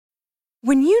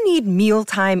When you need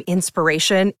mealtime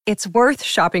inspiration, it's worth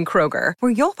shopping Kroger,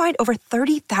 where you'll find over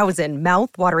 30,000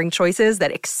 mouth-watering choices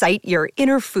that excite your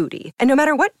inner foodie. And no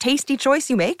matter what tasty choice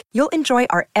you make, you'll enjoy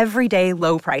our everyday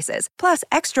low prices, plus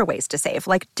extra ways to save,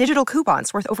 like digital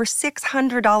coupons worth over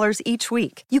 $600 each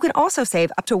week. You can also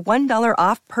save up to $1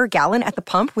 off per gallon at the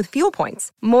pump with fuel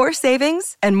points. More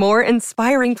savings and more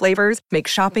inspiring flavors make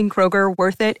shopping Kroger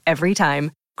worth it every time.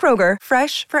 Kroger,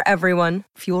 fresh for everyone.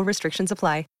 Fuel restrictions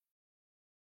apply.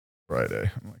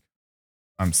 Friday.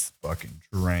 I'm fucking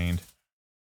drained.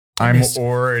 I'm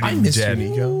already dead.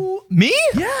 Nico. Me?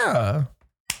 Yeah.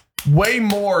 Way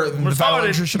more than the Valid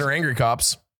Nutrition or Angry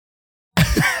Cops.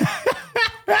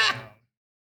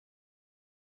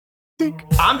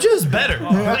 I'm just better.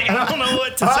 Like, I don't know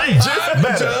what to say.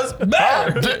 Just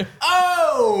better.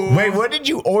 Oh! Wait, what did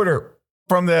you order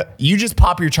from the... You just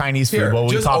pop your Chinese food Here, while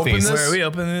we just pop open these. this. Where are we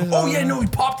opening this? Oh, yeah, no, we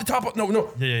popped the top. No.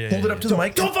 Yeah. Hold it up to the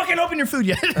mic. Don't fucking open your food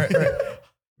yet. All right.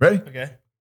 Ready? Okay.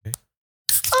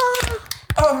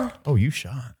 Oh, you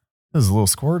shot. There's a little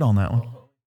squirt on that one.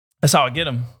 That's how I get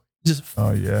them. Just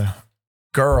Oh, yeah.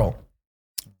 Girl.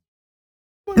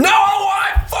 No,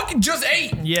 I fucking just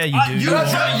ate. yeah, you do.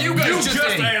 That's right, you guys You just just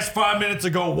ate. asked 5 minutes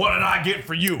ago, what did I get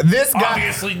for you? This guy-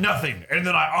 Obviously nothing. And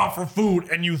then I offer food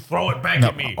and you throw it back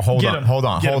at me. Hold Get on, him. hold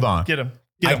on, Get hold him. on. Get him.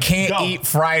 I can't eat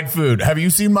fried food. Have you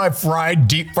seen my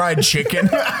deep fried chicken?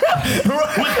 With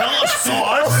hella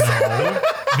sauce. No,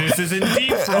 this isn't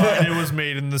deep fried. It was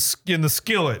made in the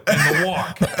skillet, in the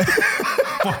wok.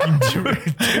 Fucking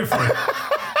different.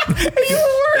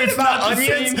 It's not the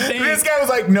same onions. thing. This guy was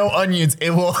like, no onions. It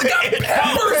will.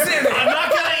 Peppers in it. I'm not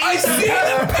gonna eat I see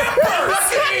the peppers. I'm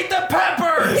not gonna eat the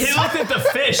peppers. He looked at the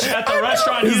fish at the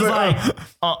restaurant. He was like,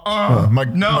 my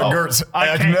Gertz.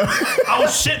 I can't. I'll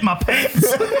shit my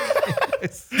pants.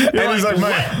 And he's like,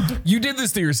 man, You did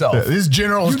this to yourself. this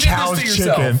General's You did this Chow's to chicken.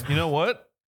 yourself. You know what?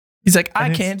 He's like, I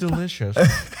And can't. It's delicious.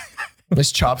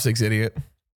 This chopsticks idiot.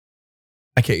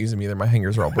 I can't use them either. My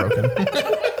fingers are all broken.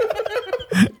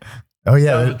 Oh, That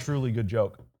yeah. was a truly good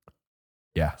joke.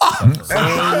 Yeah. Hi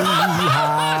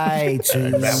to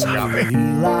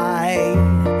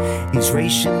Eli. He's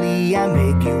racially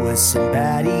ambiguous and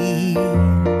batty.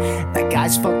 That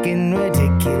guy's fucking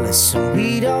ridiculous and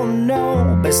we don't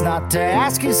know. Best not to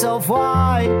ask yourself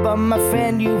why. But my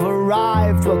friend, you've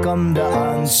arrived. Welcome to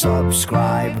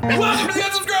Unsubscribe. Welcome to the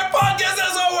Unsubscribed Podcast.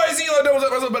 As always, Eli knows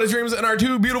that myself, but his dreams, and our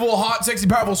two beautiful, hot, sexy,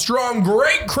 powerful, strong,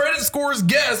 great credit scores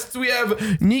guests. We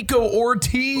have Nico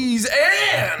Ortiz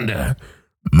and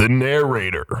the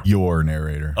narrator. Your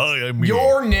narrator. I am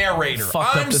Your narrator.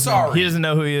 Fucked up I'm this sorry. name. He doesn't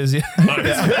know who he is yet. I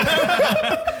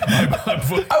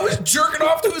was jerking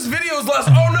off to his videos last.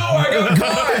 Oh no, I got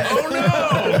caught. Oh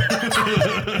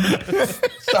no.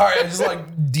 Sorry, I just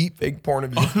like deep fake porn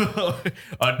of you.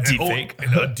 a deep fake.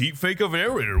 A deep fake of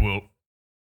narrator will.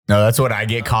 No, that's what I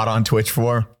get caught on Twitch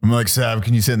for. I'm like, Sav,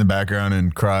 can you sit in the background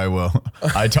and cry while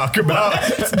I talk about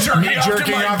me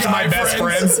jerking off to my best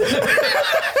friends?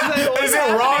 Is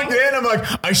it wrong then? I'm like,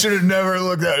 I should have never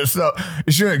looked at it. So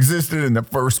it shouldn't have existed in the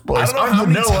first place. I don't know how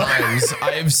many times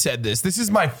I have said this. This is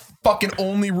my fucking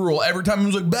only rule. Every time I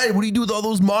was like, babe, what do you do with all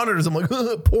those monitors? I'm like,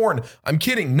 porn. I'm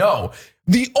kidding. No.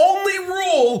 The only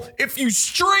rule, if you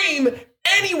stream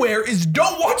anywhere, is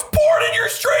don't watch porn in your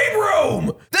stream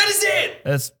room. That is it.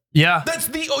 That's You have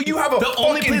a the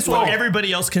only fucking place where phone.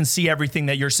 everybody else can see everything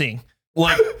that you're seeing.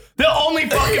 Like the only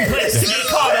fucking place to get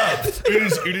caught up.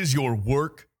 It is your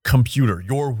work computer.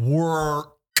 Your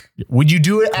work. Would you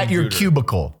do it at your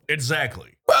cubicle?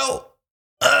 Exactly. Well,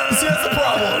 see, that's the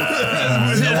problem.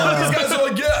 These guys are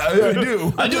like, yeah, I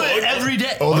do. I do it every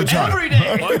day. All the time. Every day.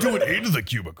 I do it in the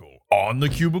cubicle. On the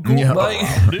cubicle. Yeah. Like,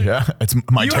 Yeah, it's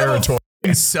my you have territory.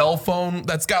 a cell phone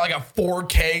that's got like a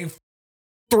 4K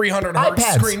 300 hertz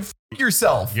iPads. screen. F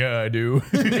yourself. Yeah, I do.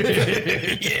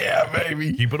 Yeah,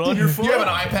 baby. Keep it on your phone. You have an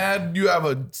iPad. You have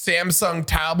a Samsung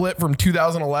tablet from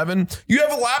 2011. You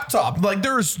have a laptop. Like,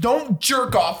 don't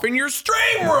jerk off in your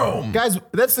stream room. Guys,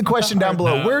 that's the question down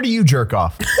below. Where do you jerk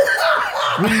off?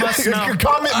 We must know.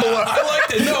 Comment below. I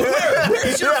liked it. No,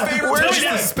 where's your favorite place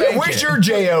to spank Where's it? your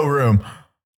JO room?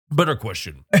 Better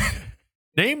question.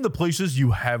 Name the places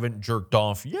you haven't jerked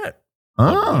off yet.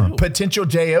 Oh, potential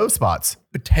JO spots.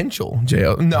 Potential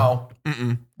JO? No.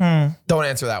 Don't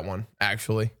answer that one,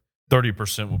 actually.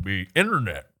 30% will be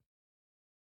internet.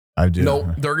 I do. Nope.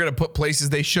 They're going to put places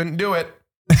they shouldn't do it.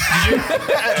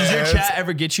 Does your chat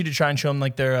ever get you to try and show them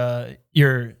like their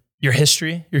your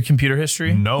history, your computer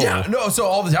history? No. Yeah, no, so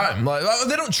all the time. Like,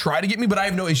 they don't try to get me, but I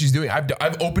have no issues doing it.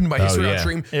 I've opened my history on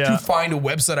stream to find a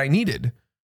website I needed.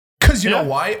 Because you know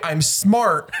why? I'm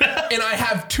smart and I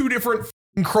have 2 different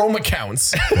Chrome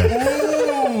accounts.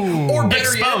 Or They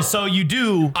Oh, so you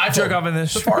do jerk off in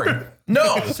this Safari.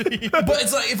 No, but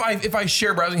it's like if I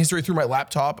share browsing history through my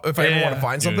laptop, if I ever want to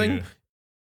find something,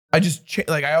 I just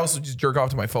I also just jerk off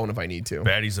to my phone if I need to.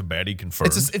 Baddie's a baddie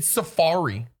confirmed. It's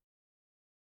Safari.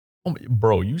 Oh,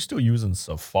 bro, you still using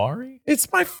Safari?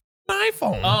 It's my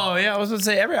iPhone. Oh yeah, I was gonna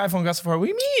say every iPhone got Safari. What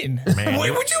do you mean? Man,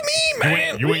 What do you mean,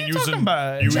 man? You ain't using.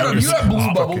 about? You Shut up, you have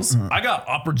blue bubbles. I got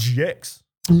Opera GX.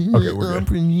 Okay, we're good.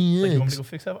 Wait, you want me to go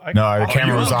fix that? No, the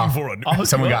camera was off.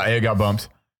 Someone It got bumped.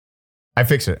 I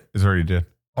fixed it. It's already did.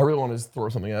 I really want to throw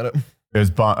something at it. It was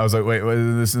bumped. I was like, wait,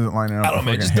 this isn't lining up. I don't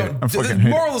know, man. Just don't.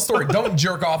 Moral of the story: don't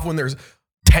jerk off when there's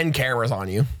 10 cameras on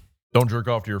you. Don't jerk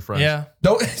off to your friends. Yeah.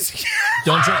 Don't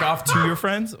Jerk off to your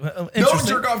friends. don't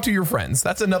jerk off to your friends.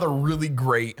 That's another really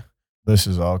great. This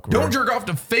is awkward. Don't jerk off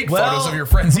to fake photos of your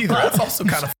friends either. That's also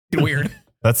kind of weird.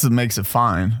 That's what makes it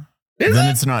fine. Then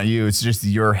it's not you. It's just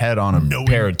your head on a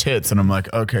pair of tits. And I'm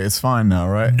like, okay, it's fine now,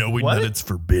 right? Knowing that it's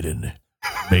forbidden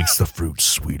makes the fruit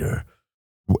sweeter.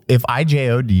 If I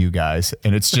JO'd to you guys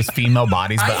and it's just female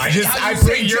bodies, but I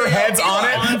put your heads on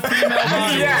it.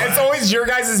 Yeah, it's always your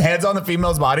guys' heads on the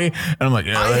female's body. And I'm like,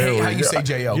 I hate how you say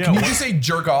J.O. Can you just say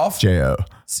jerk off? J.O.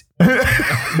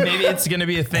 Maybe it's gonna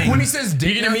be a thing. When he says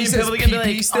dick, You're gonna he meet says people that can be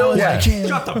PP like, still. oh, Yeah.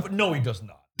 Shut the. No, he does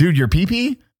not. Dude, your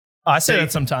pee-pee? I say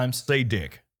that sometimes. Say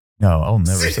dick. No, I'll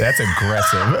never say that's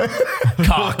aggressive.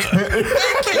 Cock.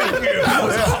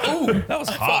 That was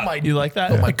hot. You like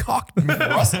that? My cock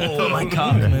rustle. My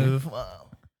cock move. Wow.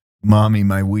 Mommy,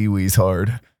 my wee-wee's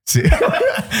hard. See? Doesn't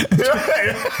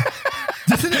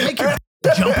it make you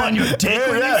jump on your dick?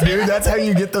 Yeah, dude, that's how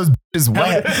you get those bitches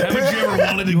wet. Haven't you ever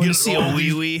wanted to get See a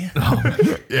wee wee.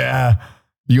 Yeah.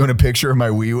 You want a picture of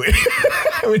my wee-wee?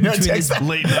 We don't text that.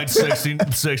 late night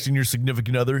sexting your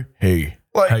significant other? Hey,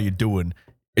 Like- how you doing?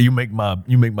 You make my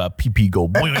pee go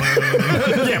boing.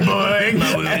 Yeah,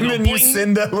 boing. And then you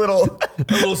send a little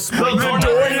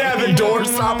the door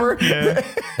stopper. Yeah.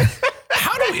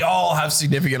 How do we all have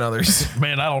significant others?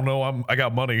 Man, I don't know. I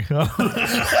got money. I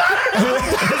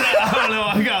don't know.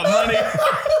 I got money.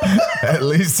 At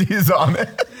least he's on it.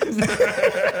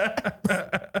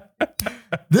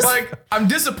 I'm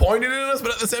disappointed in us,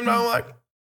 but at the same time, I'm like,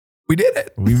 we did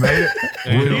it. We made it.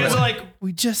 You guys are like,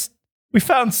 we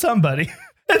found somebody.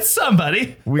 It's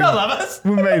somebody. They'll love us.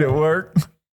 We made it work.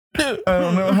 I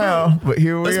don't know how, but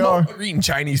here we are. We're eating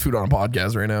Chinese food on a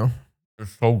podcast right now.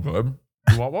 It's so good.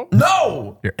 You want one?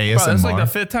 No! Your Bro, ASMR. that's like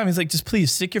the 5th time. He's like, just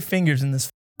please stick your fingers in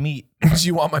this meat. Do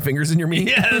you want my fingers in your meat?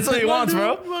 Yeah, that's what he wants,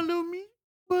 bro.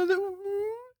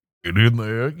 Get in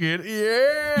there.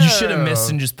 Yeah. You should have missed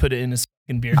and just put it in his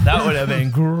fucking beard. That would have been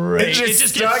great. It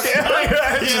just stuck.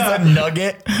 It's just a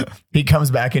nugget. He comes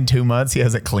back in 2 months. He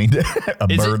hasn't cleaned it. A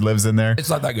bird lives in there.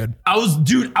 It's not that good. I was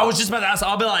just about to ask.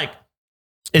 I'll be like,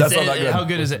 That's not that good. How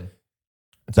good is it?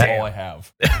 That's all I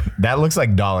have. That looks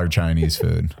like dollar Chinese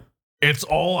food. It's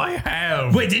all I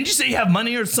have. Wait, didn't you say you have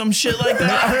money or some shit like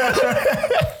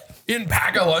that? You didn't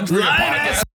pack a lunch for your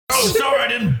podcast. Oh, sorry, I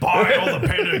didn't buy all the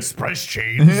Panda Express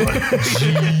chains.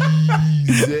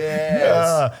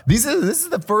 This is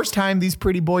the first time these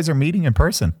pretty boys are meeting in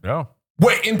person. Yeah.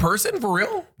 Wait, in person? For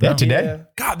real? Yeah, today.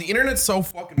 God, the internet's so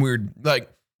fucking weird. Like,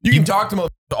 you can talk to them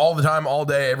all the time, all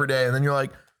day, every day, and then you're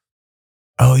like,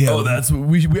 Oh yeah. oh, that's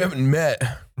we haven't met.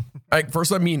 Like,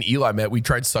 first time me and Eli met, we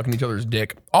tried sucking each other's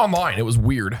dick online. It was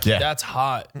weird. Yeah. That's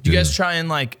hot. Do you guys try and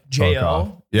like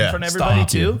JO Yeah. in front of everybody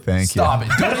too? Thank you. Stop it.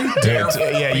 Don't you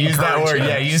dare. Yeah, use that word.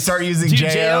 Yeah, you start using Dude, JO.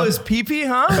 JO is pee-pee,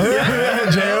 huh?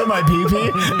 JO, my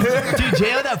pee-pee. Dude,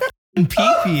 JO that f***ing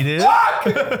pee-pee, dude.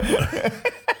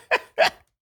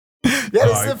 Yeah,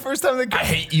 this is the first time that I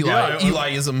hate Eli.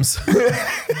 Eli-isms.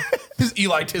 His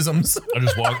Eli-tisms.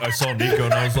 I saw Nico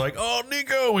and I was like, "Oh,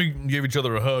 Nico!" We gave each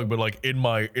other a hug, but like in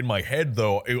my head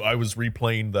though, I was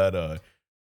replaying that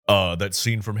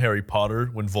scene from Harry Potter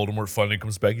when Voldemort finally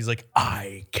comes back. He's like,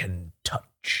 "I can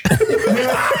touch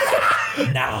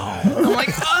now." I'm like,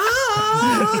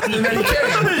 ah. And then he came.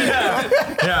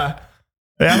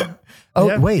 Yeah.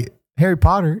 Oh, wait. Harry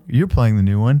Potter, you're playing the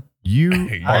new one. You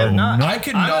I are have not. I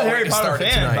could I'm not a wait Harry to Potter start it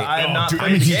fan, tonight. but I have Oh, not dude, played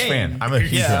I'm a the huge game. fan. I'm a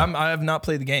huge Yeah, fan. I have not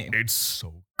played the game. It's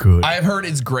so Good. I have heard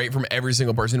it's great from every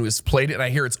single person who has played it, and I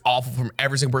hear it's awful from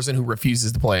every single person who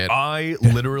refuses to play it. I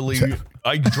literally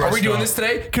I dressed Are we doing up. this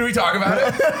today? Can we talk about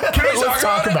it? Can we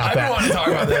talk about it? I don't want to talk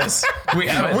about this. We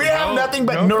haven't. We have nothing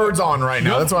but nerds on right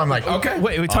now. That's why I'm like, Okay.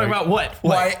 Wait, we talking about what?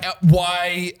 Why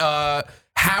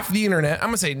half the internet, I'm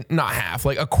going to say not half,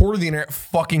 like a quarter of the internet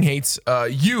fucking hates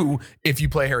you if you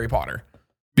play Harry Potter.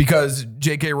 Because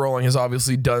J.K. Rowling has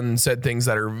obviously said things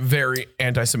that are very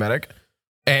anti-Semitic.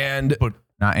 And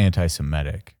not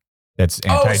anti-Semitic. that's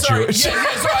anti-Jewish.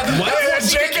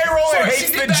 J.K. Rowling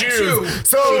hates the Jews.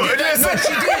 So she did.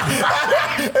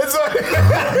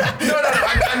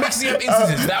 I'm mixing up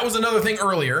instances. That was another thing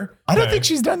earlier. I don't think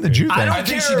she's done the Jew thing. I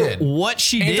think she did. What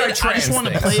she did. I just want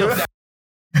to play a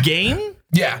game.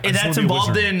 Yeah. And that's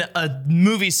involved in a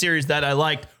movie series that I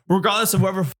liked, regardless of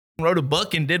whoever wrote a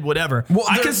book and did whatever. Well,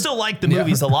 I can still like the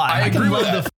movies a lot. I can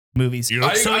love the movies.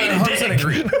 I 100%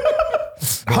 agree.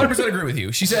 100% agree with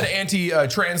you. She said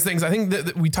anti-trans things. I think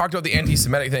that we talked about the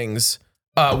anti-Semitic things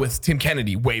with Tim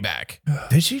Kennedy way back.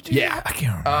 Did she do Yeah. that? I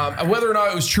can't remember. Whether or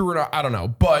not it was true or not, I don't know.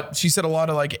 But she said a lot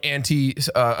of like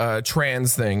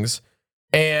anti-trans things.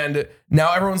 And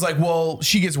now everyone's like, well,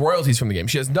 she gets royalties from the game.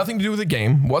 She has nothing to do with the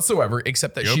game whatsoever,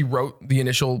 except that she wrote the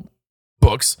initial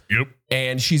books. Yep.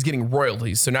 And she's getting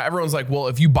royalties. So now everyone's like, well,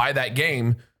 if you buy that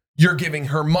game, you're giving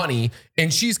her money.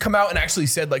 And she's come out and actually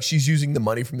said like she's using the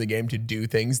money from the game to do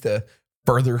things to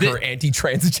further her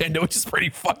anti-trans agenda, which is pretty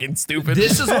fucking stupid.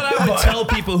 This is what I would tell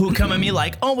people who come at me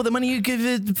like, oh, well, the money you give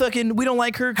it, fucking, we don't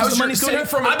like her because the money's going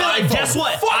from I'd be like, guess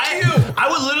what? You. I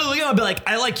would literally I'd be like,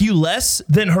 I like you less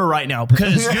than her right now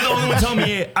because you're the only one telling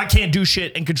me I can't do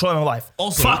shit and control my life.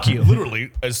 Also, fuck you.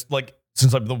 Literally, as like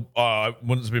since I've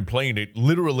when it's been playing it,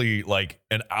 literally like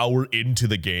an hour into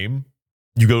the game,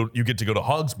 you get to go to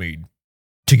Hogsmeade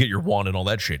to get your wand and all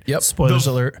that shit. Yep. Spoilers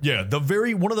alert. Yeah,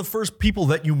 one of the first people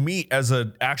that you meet as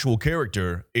an actual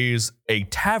character is a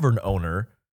tavern owner,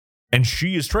 and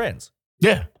she is trans.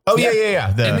 Yeah. Oh,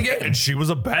 yeah. In the game. And she was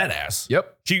a badass.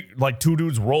 Yep. She, like, two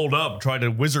dudes rolled up, tried to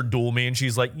wizard duel me, and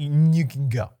she's like, you can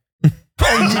go.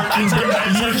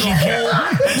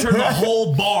 Entered the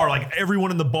whole bar. Like,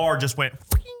 everyone in the bar just went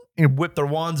and whipped their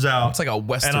wands out. It's like a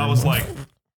Western. And I was like,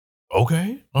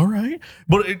 okay, all right.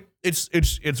 But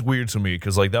it's weird to me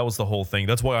because, like, that was the whole thing.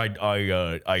 That's why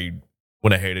I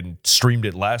went ahead and streamed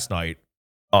it last night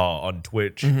on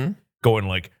Twitch, going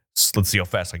like, let's see how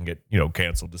fast I can get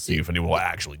canceled to see if anyone will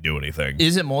actually do anything.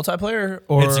 Is it multiplayer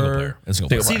or It's single player? It's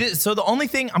single player. See, so the only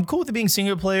thing I'm cool with it being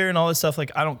single player and all this stuff.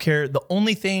 Like, I don't care. The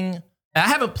only thing I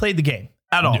haven't played the game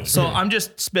at all, so I'm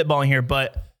just spitballing here.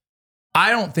 But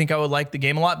I don't think I would like the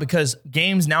game a lot because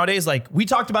games nowadays, like we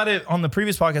talked about it on the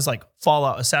previous podcast, like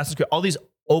Fallout, Assassin's Creed, all these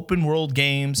open world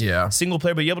games, single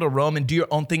player, but you're able to roam and do your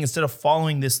own thing instead of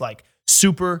following this like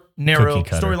super narrow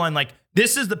storyline. Like,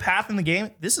 this is the path in the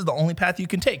game. This is the only path you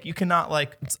can take. You cannot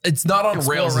like. It's not on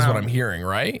rails, is what I'm hearing,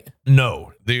 right?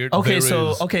 No. There's Think thing.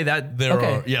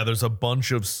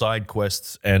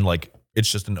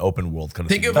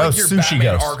 of like your Sushi Batman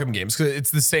Ghost. Arkham games because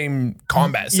it's the same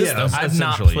combat system. I've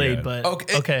not essentially, played, but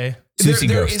okay.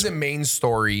 There is a main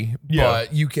story,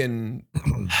 but you can.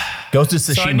 Ghost of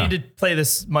Tsushima. So I need to play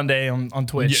this Monday on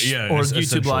Twitch or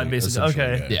YouTube Live, basically.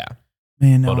 Okay. Yeah.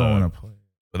 Man, no, But, I want to play.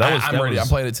 But that was, I'm that ready. was- I'm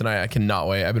playing it tonight. I cannot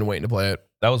wait. I've been waiting to play it.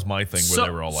 That was my thing where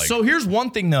they were all like, so here's one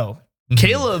thing though.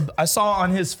 Caleb, I saw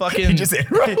on his fucking. He just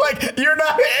interrupted. Like, you're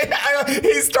not.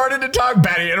 He started to talk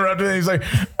bad. He interrupted. And he's like,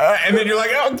 and then you're like,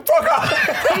 oh, fuck off.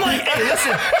 I'm like, hey,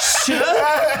 listen, shut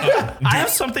up. I have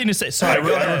something to say. Sorry,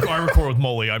 I record with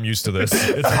Molly. I'm used to this.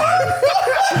 It's fine.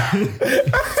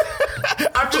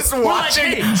 I'm just We're like,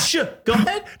 watching. hey, go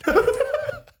ahead.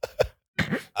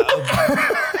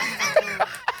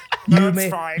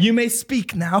 You may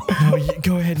speak now.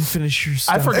 Go ahead and finish your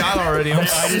stuff. I forgot already. I'm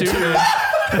stupid.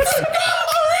 Now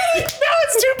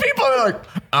it's two people. They're like,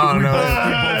 oh no. We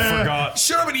both forgot.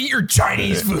 Shut up and eat your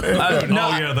Chinese food. Damn it.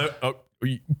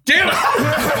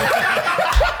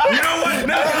 You know what?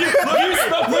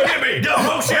 Look at me. Go,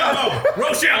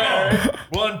 Rochambeau.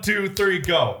 1, 2, 3,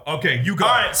 go. Okay, you go.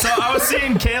 All right, so I was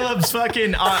seeing Caleb's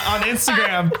fucking on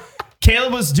Instagram.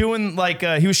 Caleb was doing like,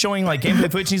 he was showing like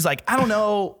gameplay footage. And he's like, I don't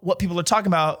know what people are talking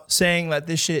about saying that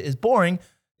this shit is boring.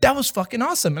 That was fucking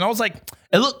awesome. And I was like,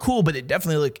 it looked cool, but it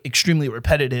definitely looked extremely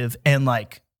repetitive. And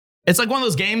like, it's like one of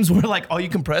those games where like all you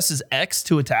can press is X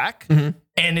to attack and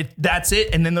that's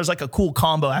it. And then there's like a cool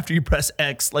combo after you press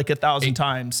X like 1,000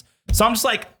 times. So I'm just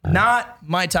like, not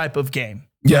my type of game.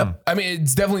 Yeah. I mean,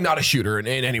 it's definitely not a shooter in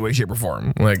any way, shape, or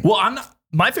form. Like, Well, I'm not.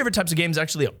 My favorite types of games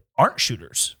actually aren't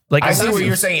shooters. Like I see what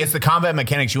you're saying. It's the combat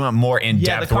mechanics you want more in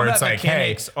Yeah, depth, the where it's combat like, hey,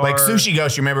 mechanics like are- Sushi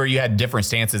Ghost. You remember you had different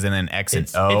stances and then X and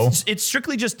O. It's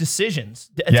strictly just decisions,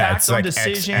 Yeah, attacks it's on like X,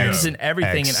 decisions X, and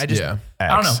everything. X. And I just, Yeah. I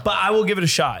don't know, but I will give it a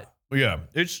shot. Yeah,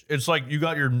 it's like you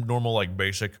got your normal like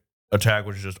basic attack,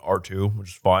 which is just R2, which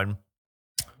is fine.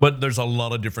 But there's a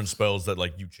lot of different spells that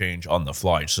like you change on the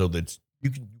fly, so that you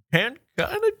can kind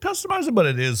of customize it, but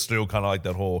it is still kind of like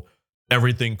that whole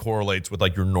everything correlates with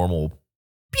like your normal.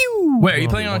 Wait, are you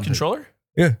playing on a controller?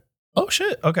 Yeah. Oh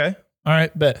shit. Okay. All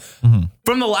right, bet.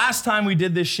 From the last time we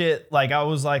did this shit, like I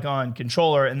was like on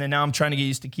controller, and then now I'm trying to get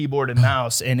used to keyboard and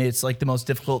mouse, and it's like the most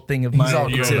difficult thing of my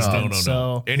existence.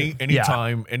 So any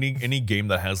time, any game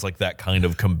that has like that kind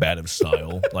of combative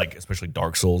style, like especially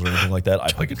Dark Souls or anything like that,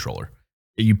 I play controller.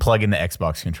 You plug in the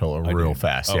Xbox controller real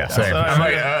fast. Oh, Yeah. Same. I'm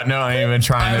like, no, I ain't even I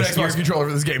trying have this. an Xbox controller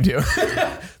for this game too.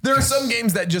 There are some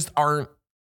games that just aren't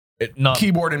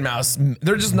keyboard and mouse.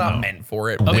 They're just not meant for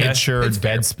it. Witcher,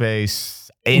 Dead Space,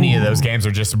 any of those games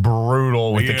are just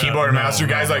brutal with the keyboard and mouse. You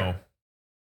guys like,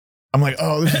 I'm like,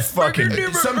 oh, this is fucking.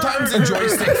 Sometimes the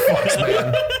joystick fucks,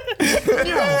 man.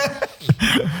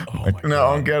 No,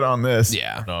 I'm good on this.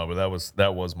 Yeah. No, but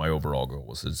that was my overall goal,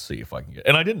 was to see if I can get,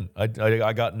 and I didn't.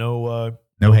 I got no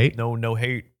hate. No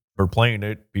hate for playing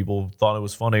it. People thought it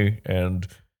was funny, and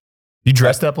You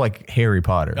dressed up like Harry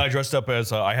Potter. I dressed up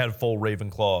as I had full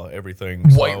Ravenclaw everything,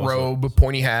 White robe,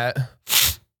 pointy hat.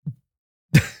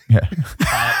 Yeah.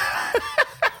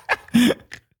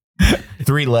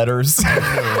 3 letters.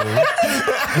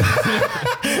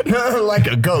 Like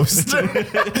a ghost.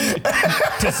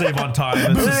 to save on time.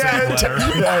 It's the same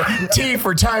letter. T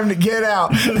for time to get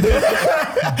out.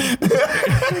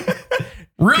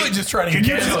 Really just trying to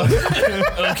get canceled.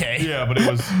 okay. Yeah, but it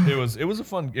was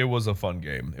a fun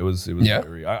game. It was Yeah.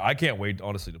 very, I can't wait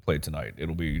honestly to play it tonight.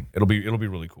 It'll be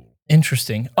really cool.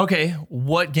 Interesting. Okay,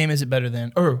 what game is it better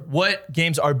than, or what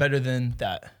games are better than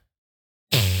that?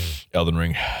 Elden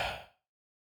Ring.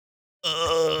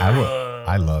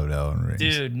 I love Elden Ring.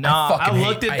 Dude, nah. I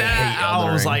looked at that.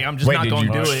 I was like, I'm just not going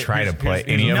to do it. Try to play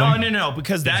any of them? No,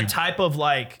 because that type of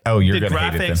like you're the gonna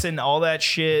hate it graphics then. and all that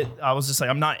shit, I was just like,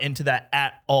 I'm not into that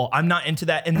at all. I'm not into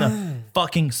that in the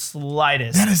fucking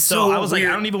slightest. That is so I was weird.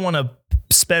 like, I don't even want to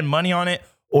spend money on it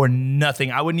or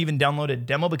nothing. I wouldn't even download a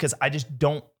demo because I just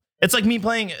don't. It's like me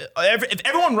playing. If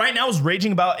everyone right now is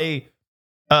raging about a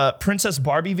Princess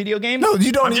Barbie video game, No,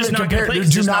 you don't I'm just even not gonna compare. play it 'cause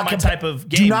Do it's not not my compare. type of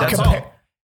Do game. not That's compare. all.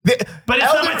 But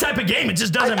it's not my type of game. It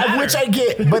just doesn't matter. Which I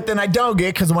get, but then I don't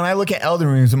get because when I look at Elden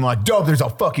Rings, I'm like, dope, there's a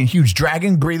fucking huge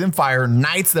dragon breathing fire,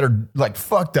 knights that are like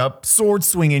fucked up, sword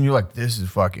swinging. You're like, this is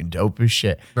fucking dope as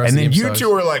shit. And then you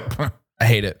two are like, I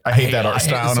hate it. I hate that art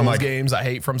style. And And I'm like, games. I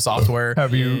hate From Software.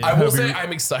 Have you? I will say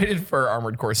I'm excited for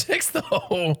Armored Core 6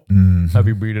 though. Have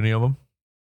you beat any of them?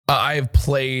 I have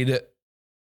played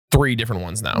 3 different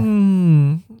ones now.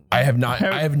 I have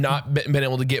not been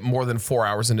able to get more than 4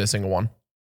 hours into a single one.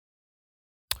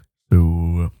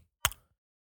 So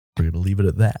we're gonna leave it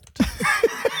at that.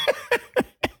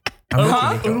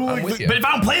 I'm with you. But if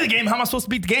I don't play the game, how am I supposed to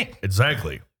beat the game?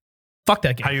 Exactly. Fuck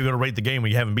that game. How are you gonna rate the game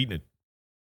when you haven't beaten it?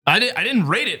 I didn't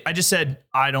rate it. I just said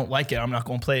I don't like it. I'm not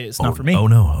going to play it. It's not for me. Oh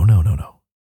no!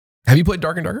 Have you played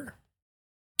Dark and Darker?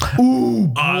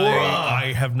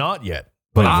 I have not yet.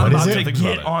 Wait, I'm what is about it? to Think about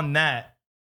get it. on that.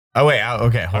 Oh wait,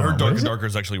 okay. I Hold heard on. Dark What is and it? Darker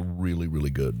is actually really, really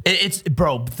good. It's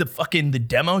bro, the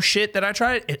demo shit that I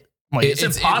tried. I'm like, it's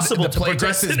impossible the to playtest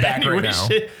progress is in back any right way, now.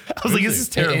 shit. I was like, this is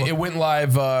terrible. It went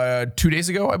live 2 days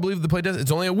ago, I believe. The playtest.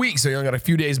 It's only a week, so you only got a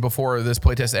few days before this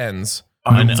playtest ends.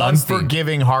 An It's on Steam.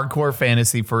 unforgiving hardcore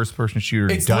fantasy first-person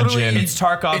shooter It's dungeon. literally- It's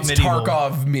Tarkov It's Medieval.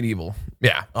 Tarkov Medieval.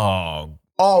 Yeah. Oh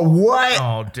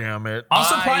what? damn it! I'm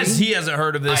surprised he hasn't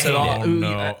heard of this I at all. hate it. Oh,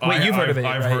 no. Wait, you've heard of it?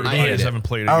 I've right? heard. I I hate just it. haven't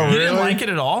played it. Oh, yet. You didn't Really? like it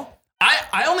at all?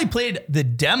 I only played the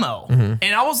demo, and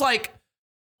I was like,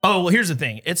 oh, well, here's the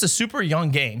thing. It's a super young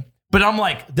game, but I'm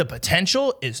like, the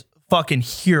potential is fucking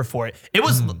here for it.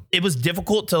 It was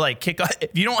difficult to like kick off.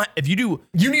 If you do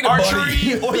You need a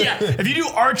archery, buddy. if you do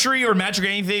archery or magic or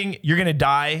anything, you're gonna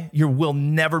die. You will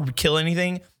never kill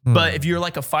anything. But if you're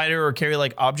like a fighter or carry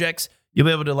like objects, you'll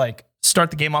be able to like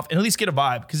start the game off and at least get a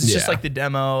vibe because it's just Yeah. like the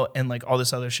demo and like all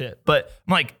this other shit. But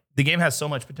I'm like, the game has so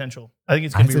much potential. I think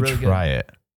it's I gonna have be to really try good. it.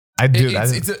 I do.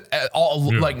 It's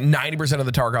like 90% of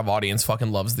the Tarkov audience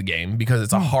fucking loves the game because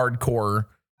it's a hardcore.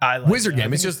 I like Wizard it. I game.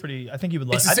 think It's just- pretty. I think you would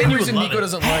like. It's the I think same you would reason love Nico it.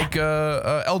 doesn't like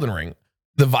Elden Ring.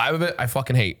 The vibe of it, I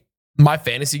fucking hate. My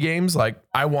fantasy games, like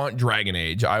I want Dragon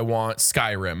Age, I want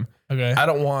Skyrim. Okay. I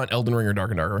don't want Elden Ring or Dark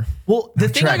and Darker. Well, the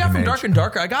thing I got Dragon from Age. Dark and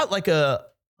Darker, I got like a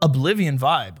Oblivion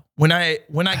vibe when I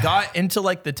got into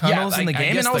like the tunnels in the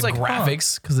game, and I was like,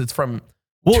 graphics because it's from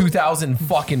Well-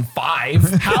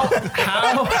 2005. how?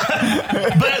 but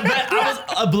I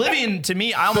was Oblivion to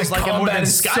me. I almost like it more than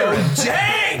Skyrim.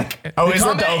 jank. Oh, The is it the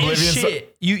combat is Oblivion?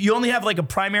 shit. You only have like a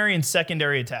primary and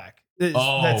secondary attack.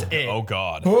 That's it. Oh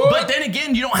god. But then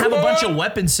again, you don't have a bunch of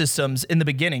weapon systems in the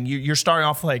beginning. You're starting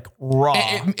off like raw.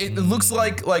 It looks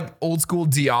like old school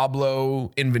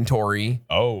Diablo inventory.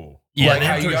 Oh. Yeah, like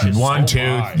how you got Shit, 1, so 2,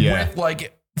 high. yeah. with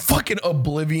like fucking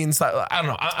Oblivion style. I don't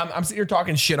know. I'm sitting here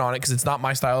talking shit on it because it's not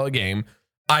my style of game.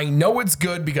 I know it's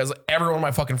good because everyone of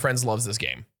my fucking friends loves this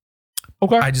game.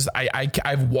 Okay.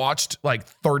 I've watched like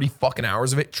 30 fucking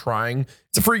hours of it trying.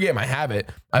 It's a free game. I have it.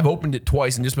 I've opened it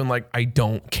twice and just been like, I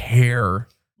don't care.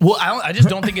 Well, I just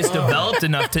don't think it's developed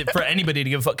enough for anybody to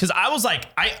give a fuck. Because I was like,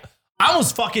 I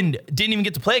almost fucking didn't even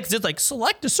get to play it because it's like,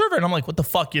 select a server. And I'm like, what the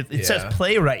fuck? It says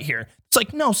play right here. It's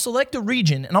like, no, select a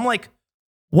region. And I'm like,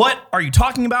 what are you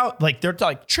talking about? Like, they're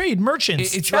like trade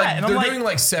merchants. It's chat. like And they're I'm doing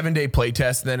like 7-day play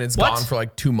test, and then it's gone for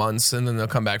like 2 months, and then they'll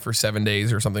come back for 7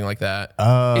 days or something like that.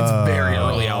 It's very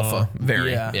early alpha.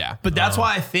 Very. Yeah. But that's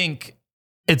why I think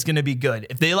it's going to be good.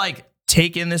 If they like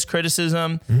take in this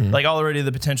criticism, like already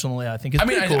the potential, I think it's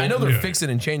pretty cool. I know they're fixing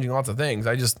and changing lots of things.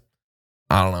 I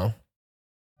don't know.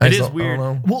 It is weird.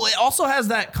 Well, it also has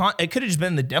that, it could have just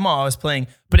been the demo I was playing,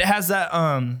 but it has that,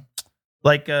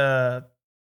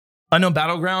 Unknown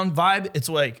Battleground vibe. It's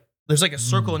like, there's like a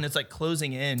circle and it's like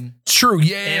closing in. True,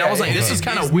 yeah. And I was like, this is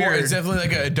kind of weird. It's definitely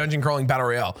like a dungeon crawling battle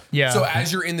royale. Yeah. So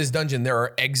as you're in this dungeon, there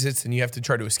are exits and you have to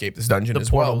try to escape this dungeon as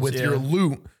portals, well with your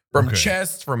loot from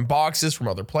chests, from boxes, from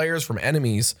other players, from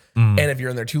enemies. And if you're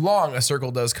in there too long, a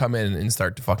circle does come in and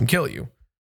start to fucking kill you.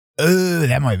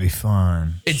 That might be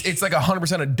fun. It's like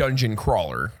 100% a dungeon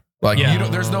crawler. Like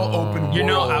there's no open world. You're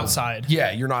not outside.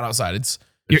 Yeah, you're not outside.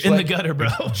 You're in the gutter, bro.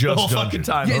 Just the whole dungeon. fucking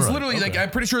time. Yeah, it's literally like, I'm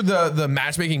pretty sure the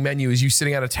matchmaking menu is you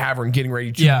sitting at a tavern getting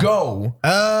ready to go.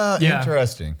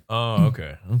 Interesting. Oh,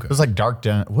 okay. It was like Dark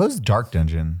Dungeon. What was Dark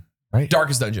Dungeon? Right?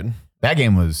 Darkest Dungeon. That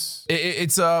game was.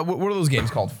 It's what are those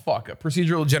games called?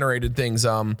 Procedural generated things.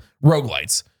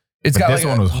 Roguelites. It's got this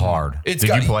one was hard. Did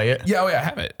you play it? Yeah, I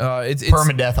have it. It's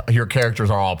permadeath. Your characters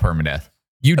are all permadeath.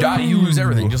 You die, you lose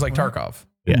everything, just like Tarkov.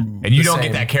 Yeah, and you don't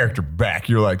get that character back.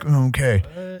 You're like,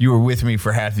 okay, you were with me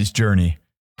for half this journey.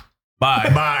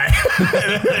 Bye.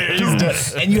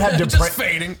 And you have just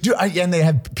fading. And they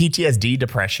have PTSD,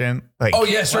 depression. Like, oh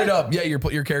yeah, straight up. Yeah,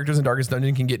 your characters in Darkest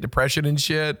Dungeon can get depression and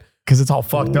shit because it's all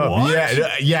fucked up.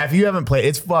 Yeah. If you haven't played,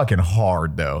 it's fucking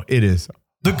hard though. It is.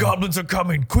 The goblins are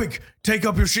coming! Quick, take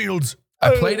up your shields.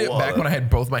 I played it back when I had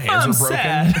both my hands were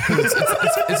broken.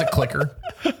 It's a clicker.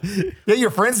 Yeah,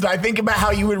 your friends die. Think about how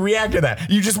you would react to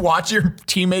that. You just watch your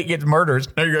teammate get murdered.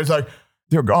 And you guys like,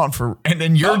 they're gone for, and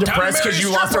then you're depressed because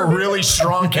you lost a really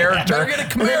strong character. Better get a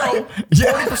Camaro.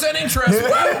 40% interest.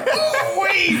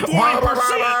 Wait,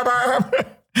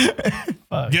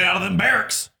 40%. Get out of them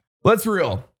barracks. Let's be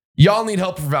real. Y'all need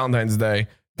help for Valentine's Day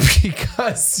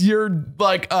because you're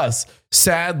like us,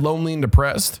 sad, lonely, and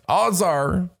depressed. Odds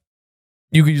are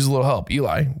you could use a little help.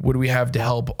 Eli, what do we have to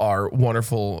help our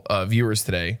wonderful viewers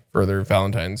today for their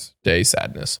Valentine's Day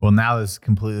sadness? Well, now this is a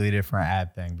completely different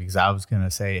ad thing because I was going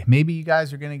to say, maybe you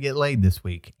guys are going to get laid this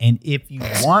week. And if you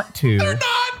want to, they're not.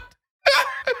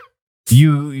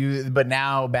 But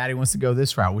now Batty wants to go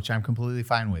this route, which I'm completely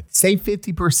fine with. Save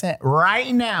 50%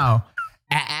 right now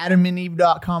at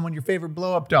adamandeve.com on your favorite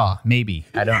blow up doll. Maybe.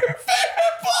 I don't.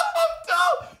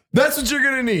 That's what you're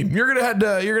gonna need. You're gonna have to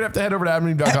head over to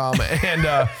adamandeve.com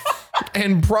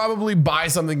and probably buy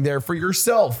something there for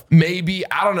yourself. Maybe,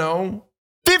 I don't know.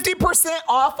 50%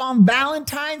 off on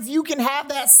Valentine's. You can have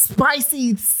that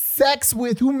spicy sex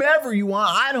with whomever you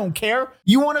want. I don't care.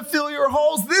 You want to fill your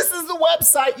holes? This is the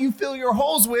website you fill your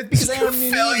holes with because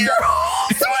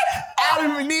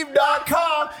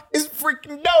AdamandEve.com is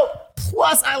freaking dope.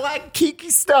 Plus, I like kiki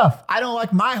stuff. I don't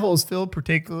like my holes filled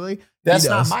particularly. That's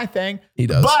not my thing. He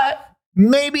does. But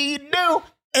maybe you do,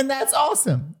 and that's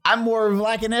awesome. I'm more of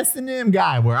like an S&M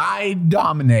guy where I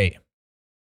dominate.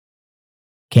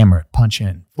 Camera, punch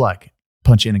in, fleck,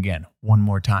 punch in again, one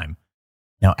more time.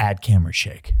 Now add camera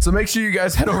shake. So make sure you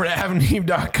guys head over to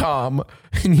adamandeve.com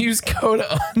and use code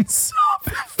UNSUB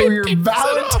for your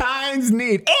Valentine's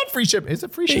need. And free shipping. Is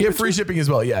it free shipping? Yeah, free shipping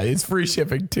as well. Yeah, it's free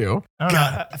shipping too.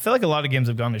 I feel like a lot of games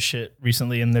have gone to shit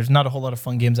recently, and there's not a whole lot of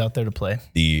fun games out there to play.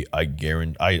 I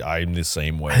guarantee I'm the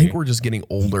same way. I think we're just getting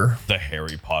older. The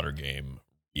Harry Potter game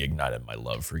ignited my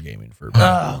love for gaming for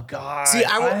oh god. See,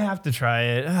 I have to try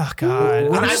it. Oh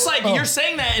god. I'm just like you're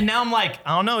saying that and now I'm like,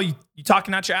 I don't know, you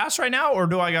talking out your ass right now or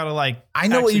do I gotta like I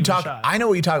know what you talk. I know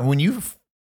what you talk when you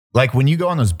go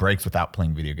on those breaks without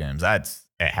playing video games. It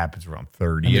happens around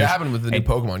 30. It happened with the new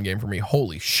Pokemon game for me.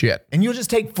 Holy shit. And you'll just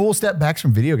take full step backs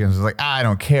from video games. It's like, I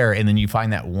don't care. And then you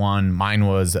find that one. Mine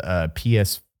was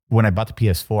when I bought the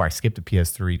PS4, I skipped the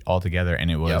PS3 altogether, and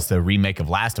it was the remake of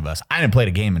Last of Us. I didn't play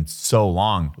the game in so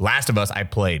long. Last of Us, I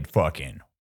played fucking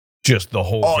just the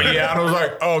whole thing. Yeah, and I was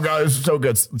like, oh god, this is so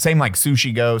good. Same like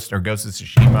Sushi Ghost or Ghost of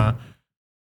Tsushima.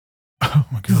 Oh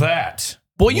my god. That.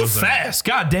 Boy, you fast.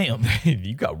 God damn.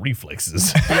 You got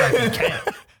reflexes. Yeah, you can't.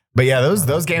 But yeah,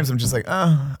 those games, I'm just like,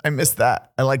 I missed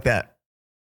that. I like that.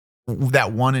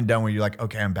 That one and done where you're like,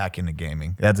 okay, I'm back into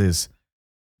gaming. That is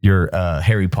your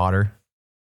Harry Potter.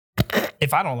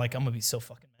 If I don't like, I'm gonna be so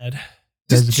fucking mad.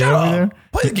 Just shut up.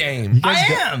 Play the game.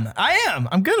 I am.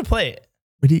 I'm gonna play it.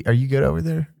 Are you good over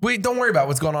there? Wait, don't worry about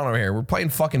what's going on over here. We're playing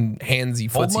fucking handsy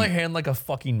footsie. Hold my hand like a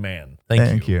fucking man.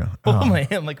 Thank you. Oh my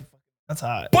hand, like that's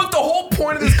hot. But the whole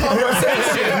point of this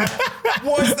conversation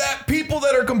was that people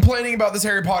that are complaining about this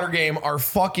Harry Potter game are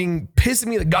fucking pissing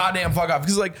me the goddamn fuck off.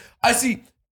 Because like I see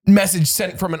message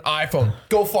sent from an iPhone.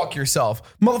 Go fuck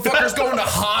yourself. Motherfuckers going to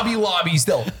Hobby Lobby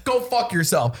still. Go fuck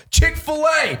yourself.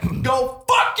 Chick-fil-A. Go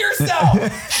fuck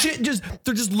yourself. Shit,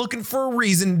 they're just looking for a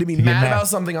reason to be mad about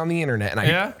something on the internet. And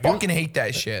I fucking hate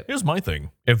that shit. Here's my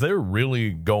thing. If they're really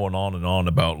going on and on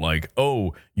about like,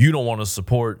 oh, you don't want to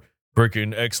support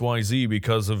freaking XYZ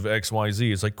because of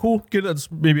XYZ, it's like, cool,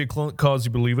 that's maybe a cause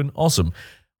you believe in. Awesome.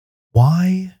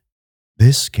 Why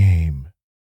this game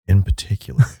in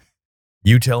particular?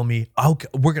 You tell me,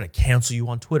 we're going to cancel you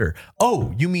on Twitter.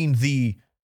 Oh, you mean the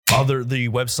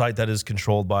website that is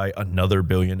controlled by another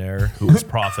billionaire who is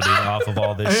profiting off of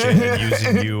all this shit and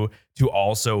using you to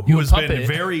also,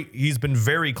 he's been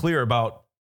very clear about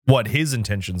what his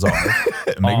intentions are.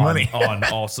 Make money. on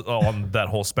that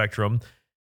whole spectrum.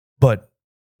 But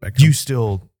you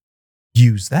still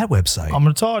use that website. I'm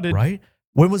retarded. Right?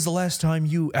 When was the last time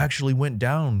you actually went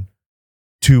down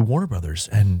to Warner Brothers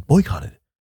and boycotted?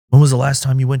 When was the last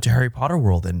time you went to Harry Potter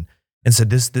World and said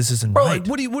this isn't Bro, right?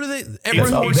 like, what are they?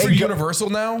 Everyone works for Universal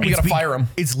now. We gotta fire them.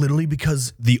 It's literally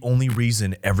because the only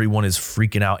reason everyone is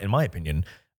freaking out, in my opinion,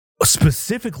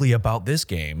 specifically about this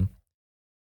game,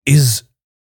 is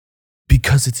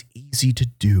because it's easy to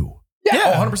do.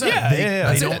 Yeah,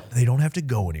 100%. They don't have to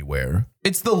go anywhere.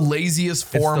 It's the laziest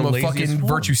form of fucking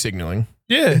virtue signaling.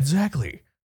 Yeah, exactly.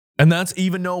 And that's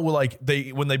even though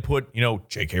when they put,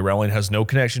 J.K. Rowling has no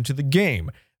connection to the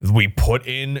game. We put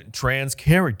in trans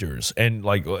characters and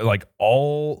like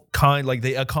all kind, like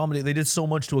they did so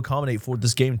much to accommodate for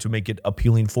this game to make it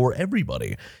appealing for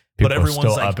everybody. But everyone's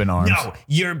still like, up in arms. No,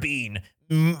 you're being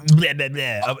blah, blah,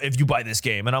 blah, if you buy this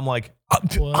game. And I'm like,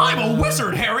 I'm a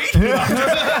wizard, Harry. So the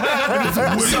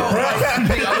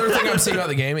other thing I'm saying about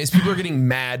the game is people are getting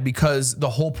mad because the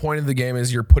whole point of the game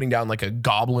is you're putting down like a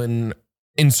goblin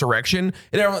insurrection,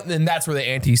 and that's where the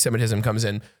anti-Semitism comes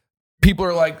in. People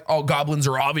are like, oh, goblins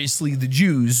are obviously the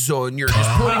Jews, so and you're just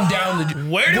putting down the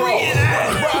Jews. Where do we get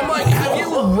that? Bro, I'm like, have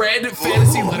you read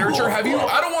fantasy literature? I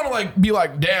don't want to like be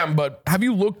like, damn, but have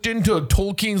you looked into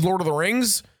Tolkien's Lord of the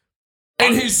Rings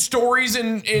and his stories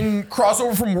in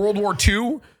crossover from World War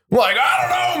II? Like,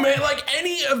 I don't know, man. Like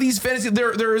any of these fantasy,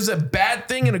 there is a bad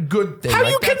thing and a good thing. How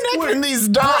like, you connecting these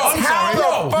dots? How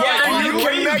the fuck are you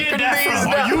connecting these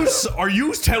dots? Are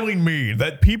you telling me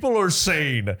that people are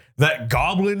saying that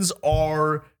goblins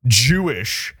are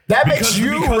Jewish? That makes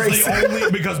you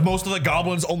racist. Because most of the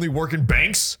goblins only work in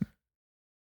banks?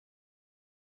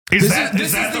 This is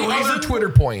the other Twitter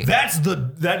point.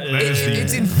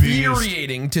 It's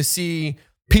infuriating to see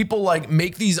people like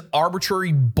make these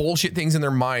arbitrary bullshit things in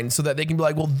their mind so that they can be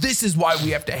like, well, this is why we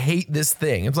have to hate this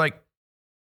thing. It's like,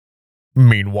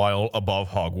 meanwhile, above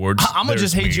Hogwarts, I'm gonna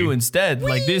just hate you instead.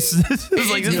 Like this is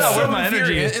like this is not worth my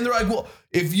energy. And they're like, well,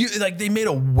 if you like, they made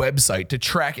a website to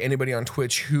track anybody on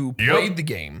Twitch who played the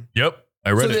game. Yep,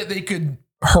 I read so it. that they could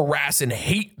harass and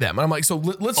hate them. And I'm like, so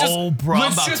let's just I'm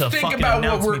about to think fucking about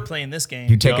announce what me we're playing this game.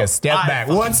 You take a step back,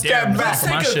 one step back. Let's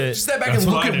take a step back and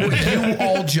look at what you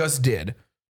all just did.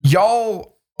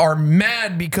 Y'all are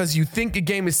mad because you think a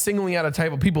game is singling out a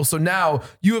type of people. So now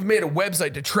you have made a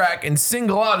website to track and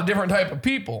single out a different type of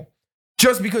people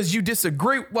just because you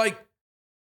disagree. Like,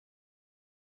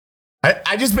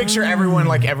 I just make sure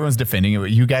everyone's defending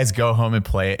it. You guys go home and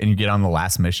play it and you get on the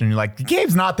last mission. And you're like, the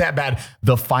game's not that bad.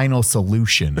 The final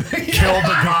solution, kill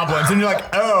the goblins. And you're like,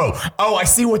 oh, I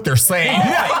see what they're saying.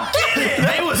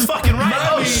 They was fucking right.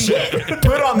 Oh shit.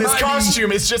 Put on this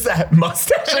costume. It's just a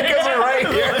mustache that goes right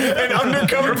here. An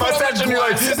undercover mustache. And you're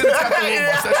like,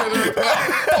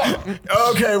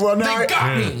 okay, well now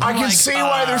I can see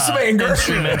why there's some anger.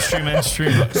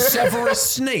 Mainstream. Severus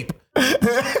Snape.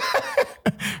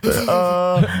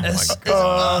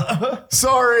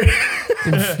 Sorry.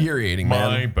 Infuriating,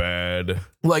 man. My bad.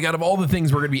 Like, out of all the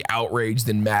things we're going to be outraged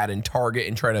and mad and target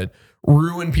and try to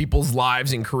ruin people's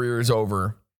lives and careers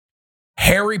over,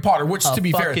 Harry Potter, which to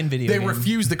be fair, they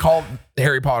refuse to call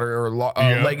Harry Potter or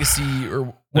Legacy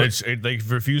or they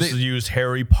refused to use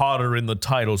Harry Potter in the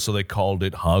title, so they called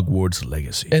it Hogwarts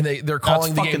Legacy. And they're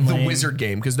calling the game the Wizard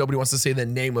game because nobody wants to say the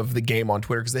name of the game on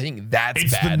Twitter because they think that's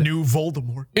it's bad. The new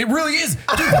Voldemort. It really is. Dude,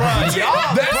 that's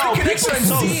the connection I'm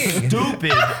seeing.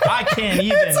 Stupid. I can't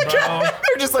even, bro.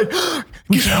 They're just like,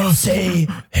 we can't say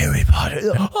Harry Potter.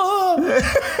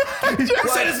 You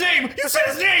said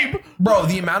his name. bro,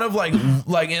 the amount of like,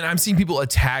 and I'm seeing people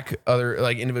attack other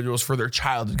like individuals for their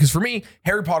childhood. Because for me,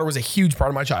 Harry Potter was a huge part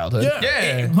of my childhood. Yeah.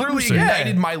 It literally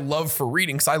ignited my love for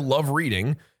reading because I love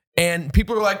reading. And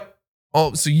people are like,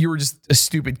 oh, so you were just a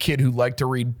stupid kid who liked to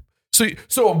read.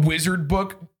 So a wizard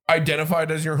book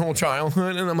identified as your whole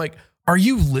childhood. And I'm like, are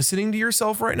you listening to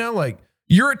yourself right now? Like,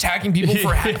 you're attacking people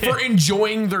for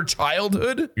enjoying their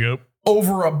childhood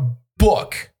over a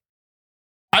book.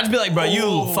 I'd just be like, bro,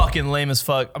 you fucking lame as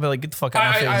fuck. I'd be like, get the fuck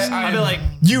out of my face. I'd be like,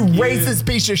 you racist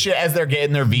piece of shit as they're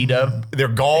getting their VW, their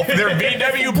golf, their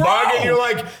VW bug, and you're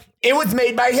like, it was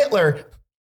made by Hitler.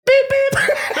 Beep, beep.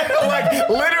 Like,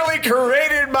 literally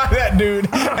created by that dude.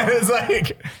 And it's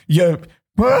like, yo.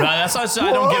 Nah, that's why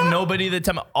I don't give nobody the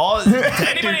time.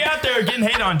 Anybody out there getting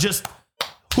hate on, just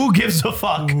who gives a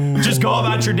fuck? Just go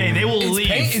about your day. They will leave.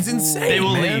 It's insane. They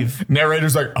will man. leave.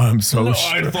 Narrator's like, I'm so I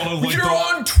thought it was like You're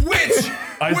on Twitch,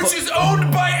 which is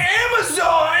owned by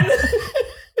Amazon.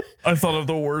 I thought of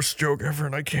the worst joke ever,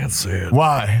 and I can't say it.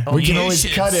 Why? We can you always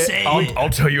should cut it. say I'll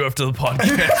tell you after the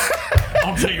podcast.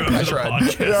 I'll tell you after the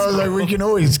podcast. I was like, we can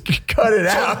always cut it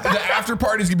out. The after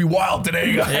party's gonna be wild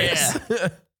today, guys. Yeah.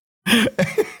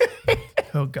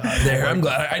 Oh God. There, I'm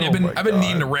glad. I've been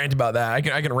needing to rant about that. I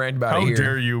can rant about How it here.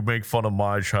 dare you make fun of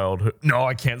my childhood? No,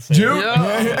 I can't say Dude,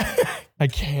 it. I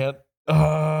can't.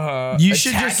 You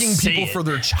should just attacking say people it. for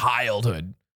their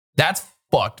childhood. That's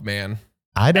fucked, man.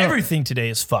 I don't. Everything today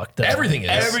is fucked though. Everything is.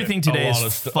 Everything today is A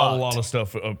fucked. lot of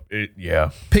stuff.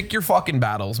 Yeah. Pick your fucking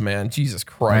battles, man. Jesus I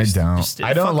Christ. don't. Just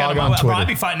I don't fuck log out on of my- I'd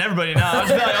be Twitter. fighting everybody now. I'd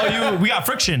just be like, we got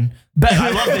friction. Bet I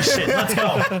love this shit. Let's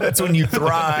go. That's when you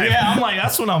thrive. Yeah, I'm like,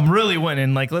 that's when I'm really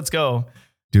winning. Like, let's go.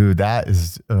 Dude, that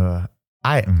is, I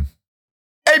am.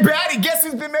 Hey, Patty, guess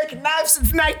who's been making knives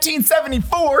since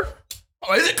 1974?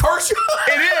 Oh, is it Kershaw?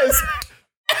 It is.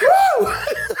 Woo!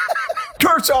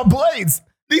 Kershaw blades.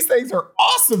 These things are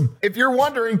awesome. If you're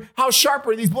wondering how sharp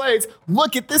are these blades,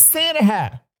 look at this Santa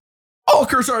hat. All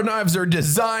Kershaw knives are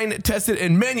designed, tested,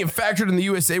 and manufactured in the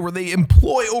USA, where they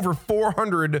employ over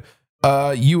 400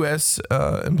 U.S.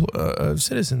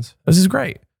 Citizens. This is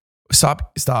great.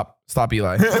 Stop,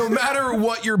 Eli. No matter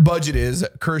what your budget is,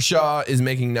 Kershaw is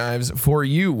making knives for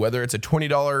you, whether it's a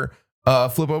 $20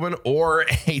 flip open or a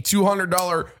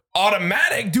 $200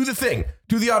 automatic. Do the thing.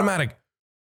 Do the automatic.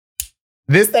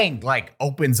 This thing like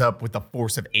opens up with the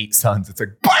force of 8 suns. It's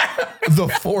like, The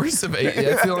force of 8. Yeah,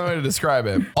 that's the only way to describe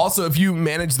it. Also, if you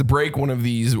manage to break one of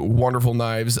these wonderful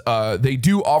knives, they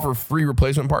do offer free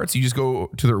replacement parts. You just go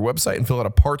to their website and fill out a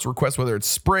parts request, whether it's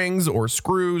springs or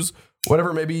screws, whatever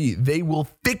it may be. They will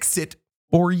fix it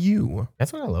for you.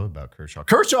 that's what I love about Kershaw.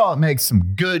 Kershaw makes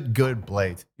some good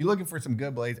blades. You're looking for some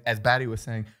good blades, as Batty was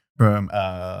saying, from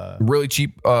Really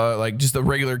cheap, like just a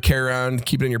regular carry around,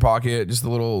 keep it in your pocket, just a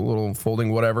little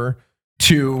folding whatever,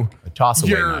 to a toss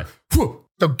away your knife.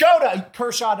 So go to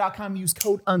Kershaw.com, use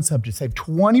code UNSUB to save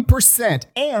 20%.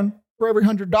 And for every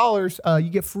 $100, you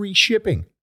get free shipping.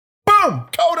 Boom!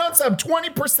 Code UNSUB,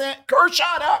 20%.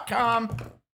 Kershaw.com.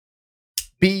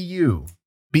 Be you.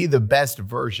 Be the best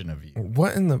version of you.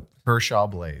 what in the Kershaw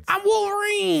blades. I'm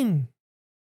Wolverine.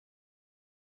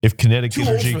 If kinetic Too old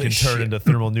energy for can this turn shit. into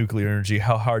thermonuclear energy,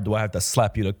 how hard do I have to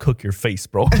slap you to cook your face,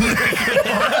 bro?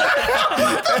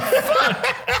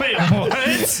 Wait,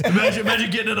 what? imagine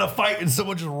getting in a fight and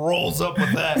someone just rolls up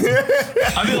with that.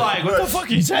 I'd be like, what the fuck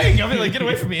are you saying? I'd be like, get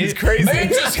away from me. It's Crazy. Man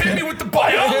just hit me with the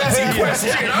biology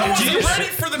question. I wasn't ready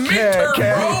for the midterm,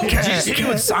 bro. Did you just hit you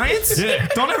with science?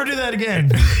 Don't ever do that again.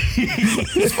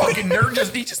 This fucking nerd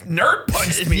he just nerd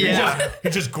punched me. Yeah.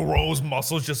 It just grows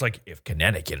muscles, just like if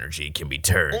kinetic energy can be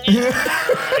turned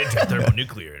into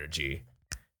thermonuclear energy,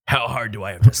 how hard do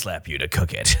I have to slap you to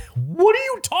cook it? What are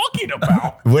you talking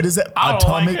about? What is it? I don't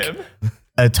like him.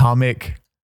 Atomic.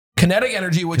 Kinetic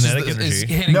energy, which Kinetic is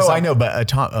energy. hitting. No, I something. know,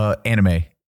 but anime.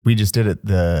 We just did it.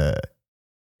 The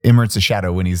Emirates of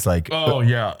Shadow when he's like, Oh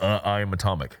yeah, I am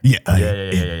atomic. yeah.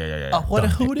 What?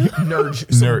 Who do? Nerd,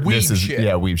 some Nerd, weeb this is shit.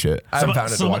 weeb shit. I haven't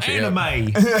found it to watch it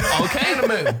yet. Okay,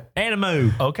 anime.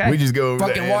 Anime. Okay. We just go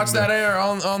Fucking watch that air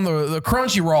on the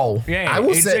Crunchyroll. Yeah, I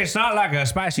will say- it's not like a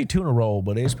spicy tuna roll,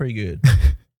 but it's pretty good.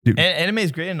 Anime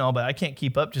is great and all, but I can't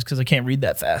keep up just because I can't read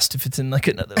that fast. If it's in like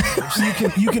another,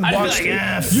 You can I'd be watch like,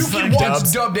 yeah, you can fuck watch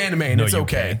dubs. dubbed anime and No, it's you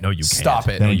okay. can't. No, you can't. Stop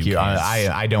it. Thank you. can't.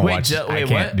 I don't Wait, watch. I wait,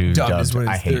 can't what? do Dubbed is dubbed. when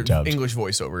I it's hate their dubbed. English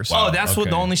voiceovers. Oh, that's what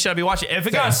the only shit I'd be watching. If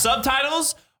it got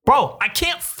subtitles, bro, I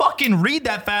can't fucking read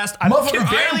that fast. I Motherfucker,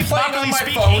 can barely I'm playing properly on my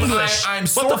speak phone. English. I'm What the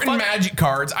sorting fuck? magic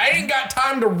cards. I ain't got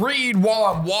time to read while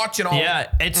I'm watching all.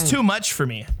 Yeah, it's too much for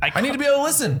me. I need to be able to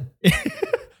listen.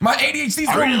 My ADHD's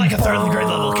I read it like a third grade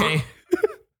level, okay?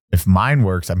 If mine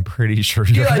works, I'm pretty sure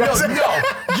yours Yeah, doesn't. no,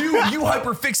 you you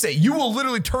hyperfixate. You will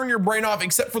literally turn your brain off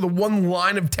except for the one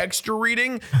line of text you're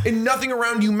reading, and nothing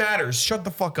around you matters. Shut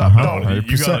the fuck up.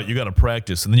 No, you gotta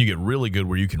practice, and then you get really good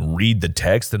where you can read the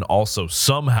text and also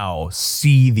somehow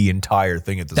see the entire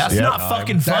thing at the That's same not time.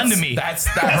 fucking fun to me. That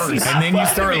hurts. And then you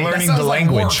start learning the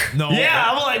language. No, Yeah,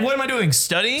 I'm like, what am I doing?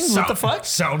 Studying? What the fuck?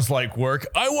 Sounds like work.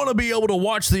 I want to be able to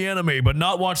watch the anime, but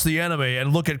not watch the anime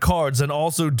and look at cards and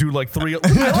also do like 3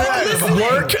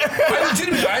 Work.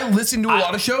 I listen to a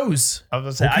lot of shows. I was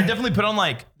gonna say, I definitely put on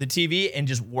like the TV and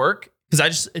just work because I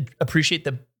just appreciate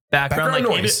the background like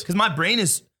noise. because my brain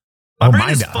is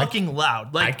Mine- fucking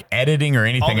loud. Like editing or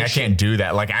anything, this I shit. can't do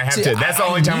that. Like I have See, to. That's the I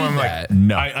only time need I'm that.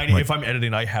 like, no. If I'm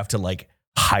editing, I have to like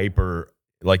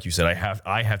like you said, I have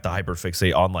to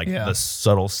hyperfixate on like the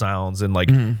subtle sounds and like,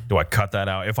 do I cut that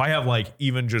out? If I have like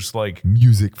even just like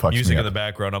music fucks music me in the up.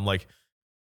 background, I'm like,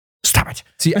 stop it.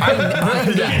 See, I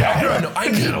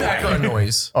need background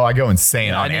noise. Oh, I go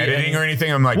insane I on need- editing or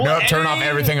anything. I'm like, Well, nope, turn off editing-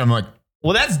 everything. I'm like,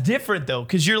 well, that's different though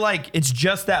because you're like it's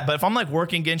just that. But if I'm like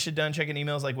working, getting shit done, checking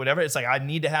emails, like whatever, it's like I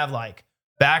need to have like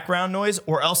background noise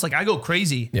or else like I go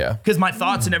crazy. Yeah. because my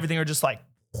thoughts and everything are just like.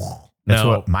 that's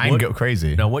what mine go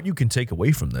crazy. Now, what you can take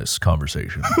away from this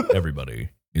conversation, everybody,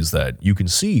 is that you can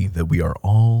see that we are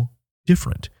all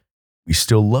different. We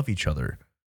still love each other.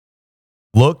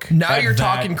 Look, Now at you're that.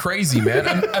 talking crazy,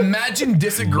 man. Imagine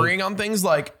disagreeing on things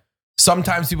like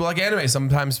sometimes people like anime,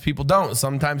 sometimes people don't.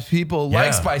 Sometimes people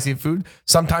like spicy food,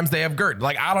 sometimes they have GERD.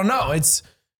 Like, I don't know.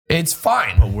 It's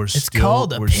fine. But we're still,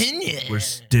 called we're, opinion. We're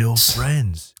still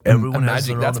friends. Everyone has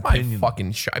their That's own my opinion.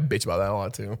 fucking shit. I bitch about that a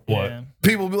lot too. What? Yeah.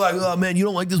 People be like, oh man, you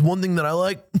don't like this one thing that I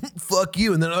like? Fuck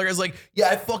you. And then other guys like, yeah,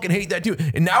 I fucking hate that too.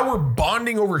 And now we're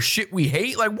bonding over shit we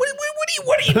hate. Like, what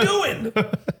are you doing?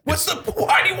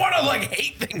 Why do you want to like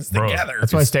hate things together?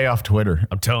 That's why I stay off Twitter.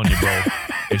 I'm telling you, bro.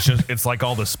 It's like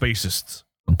all the spacists.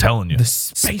 I'm telling you.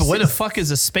 But what the fuck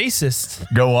is a spacist?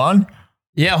 Go on.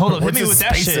 Yeah, hold up. Hit What's me a with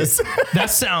that spacist? shit. That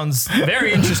sounds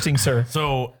very interesting, sir.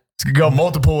 So It could go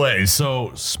multiple ways. So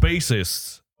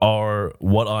spacists are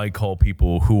what I call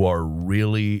people who are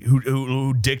really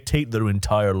who dictate their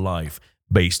entire life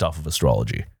based off of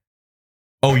astrology.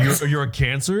 Oh, you're a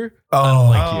Cancer? Oh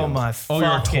my Oh, you're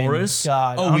a fucking Taurus?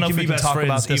 God. I Oh, don't we know can if be can best talk friends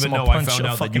about this. even I'm though gonna I punch found a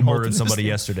out that fucking you hole murdered through somebody this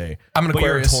yesterday. I'm an But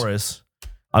you're a Aquarius. Taurus.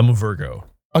 I'm a Virgo. thing.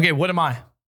 Okay, what am I?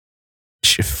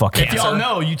 Shit, fuck If it. y'all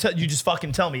know, you just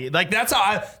fucking tell me. Like that's how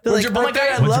I. They're When's like, your oh my birthday?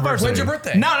 God, I love our. When's your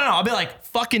birthday? No. I'll be like,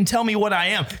 fucking tell me what I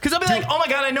am. Because I'll be like, oh my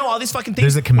God, I know all these fucking things.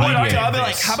 There's a comedian What are you? I'll be in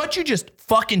like, this. how about you just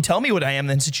fucking tell me what I am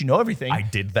then, since you know everything. I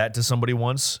did that to somebody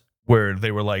once where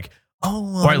they were like,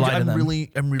 "Oh, Or I lied to I'm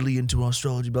them. really into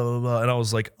astrology, blah blah blah," and I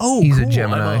was like, "Oh, He's a cool.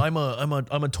 Gemini.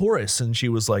 I'm a Taurus," and she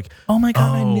was like, oh my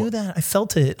God, I Oh. knew that. I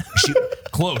felt it.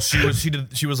 "Close."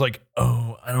 She was like,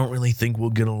 "Oh, I don't really think we'll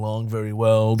get along very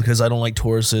well because I don't like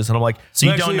Tauruses," and I'm like, So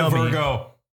you "I'm don't actually know a me."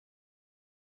 Virgo."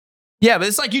 Yeah, but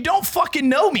it's like you don't fucking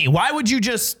know me. Why would you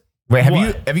just? Wait, have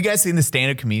What? you guys seen the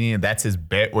stand-up comedian? That's his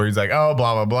bit where he's like, oh,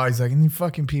 blah, blah, blah. He's like, and you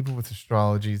fucking people with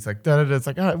astrology. He's like, da, da, da. It's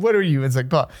like, oh, what are you? It's like,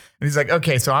 blah. And he's like,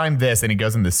 okay, so I'm this. And he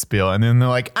goes in the spiel. And then they're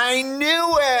like, I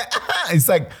knew it. It's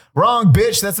like, wrong,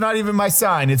 bitch. That's not even my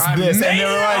sign. It's this. And they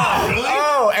were like,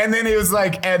 oh. And then he was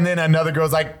like, and then another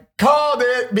girl's like, called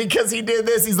it because he did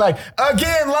this. He's like,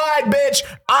 again, lied, bitch.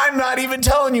 I'm not even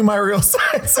telling you my real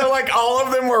sign. So like all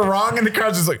of them were wrong. And the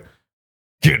crowd's just like,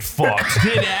 Get fucked.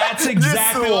 Dude, that's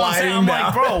exactly what I'm saying. I'm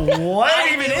like, bro,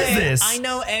 what even is this? I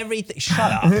know everything.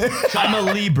 Shut up. I'm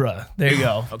a Libra. There you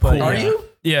go. Are you?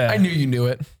 Yeah. I knew you knew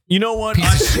it. You know what?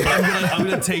 I'm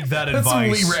gonna take that That's some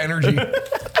advice. Libra energy.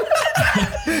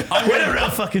 What a real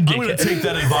fucking I'm going to dickhead. take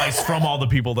that advice from all the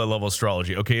people that love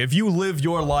astrology. Okay, if you live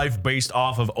your life based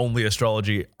off of only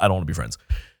astrology, I don't want to be friends.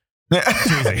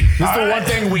 it's the one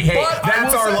thing we hate. But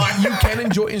That's our life. You can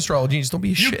enjoy astrology. Just don't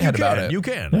be a shithead about it. You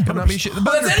can. But not be shit.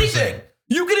 But that's 100%. anything.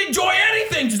 You can enjoy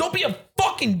anything. Just don't be a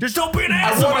fucking. Just don't be an I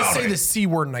asshole. want to say the C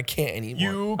word and I can't anymore.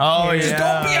 You. Oh, Just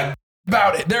don't be a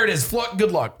about it. There it is.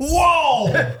 Good luck.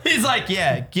 Whoa. He's like,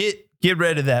 yeah, get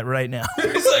rid of that right now.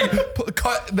 It's like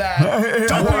cut that.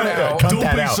 Don't Cut out. cut Don't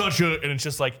that be out. such a. And it's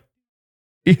just like.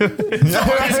 His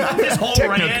whole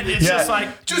rant, it's Yeah. just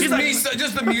like, Just he's me. like,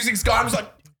 Just the music's gone. I'm just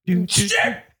like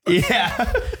shit.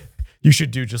 yeah. You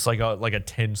should do just like a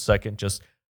 10-second just.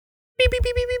 Beep, beep,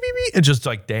 beep, beep, beep, beep, beep, and just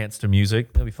like dance to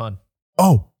music. That'd be fun.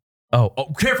 Oh,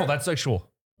 Oh, careful. That's sexual.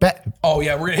 Oh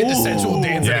yeah, we're gonna hit the sensual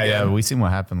dance. yeah, again. yeah. We seen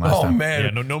what happened last Oh time.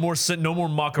 man. Yeah, no more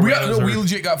Macarenas. We, got, no, or- we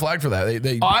legit got flagged for that.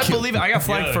 They Oh, I killed- believe it. I got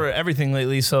flagged Yeah. for everything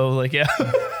lately. So, like, yeah.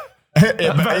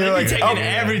 Bro, they like, be taking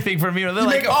everything from me. They're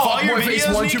like, make a all your fuckboy face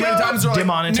videos, one too many Nico, times, they're like,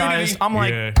 demonetized. nudity. I'm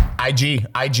like,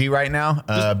 IG right now.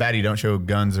 Batty, don't show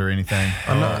guns or anything.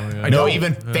 I No, don't.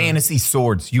 even fantasy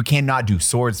swords. You cannot do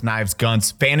swords, knives,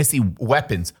 guns, fantasy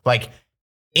weapons. Like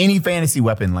any fantasy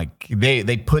weapon, like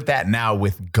they put that now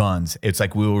with guns. It's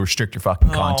like we will restrict your fucking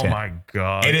content. Oh my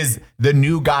God. It is the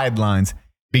new guidelines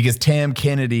because Tim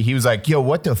Kennedy, he was like, yo,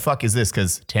 what the fuck is this?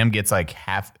 Because Tim gets like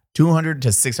 200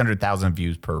 to 600,000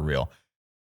 views per reel.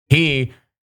 He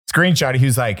screenshot, he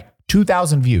was like,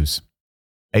 2,000 views.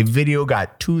 A video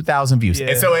got 2,000 views. Yeah.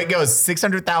 And so it goes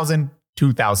 600,000,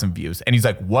 2,000 views. And he's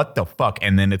like, what the fuck?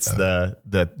 And then it's the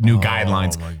new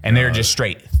guidelines. And they're just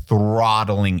straight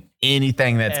throttling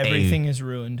anything that's everything a is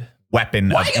ruined. weapon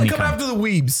Why of you any gonna come kind. after the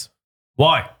weebs?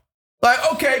 Why?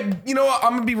 Like, okay, you know what?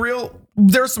 I'm gonna be real.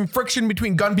 There's some friction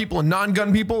between gun people and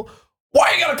non-gun people.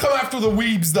 Why you gotta come after the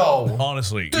weebs though?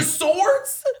 Honestly, The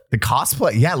swords? The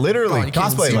cosplay. Yeah, literally. Oh, you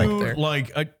can't cosplay. see Like,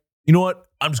 it. there. you know what?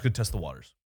 I'm just gonna test the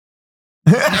waters.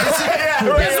 yeah,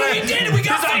 That's what he did. We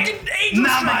got fucking age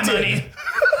Not my restricted.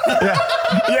 money.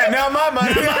 yeah, now my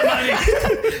money.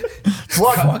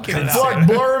 Fuck,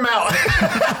 blur him out.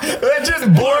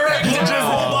 Just blur it. Just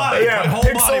whole body. Yeah, My whole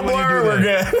pixel body when you blur. do We're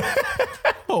that.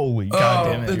 good. Holy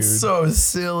damn it, It's so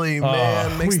silly,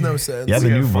 man. Makes no sense. Yeah, the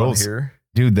We new have fun rules. here.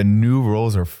 Dude, the new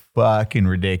rules are fucking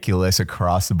ridiculous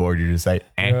across the board. You're just like,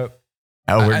 oh, we're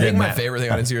I think getting my that. favorite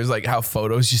thing on Instagram is like how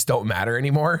photos just don't matter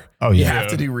anymore. Oh, You yeah.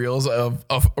 have to do reels of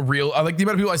a real. I like the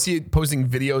amount of people I see posting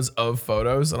videos of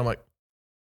photos, and I'm like,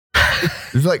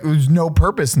 There's no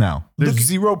purpose now. There's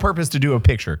zero purpose to do a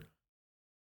picture.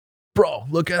 Bro,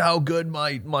 look at how good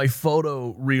my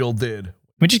photo reel did.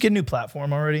 We just get a new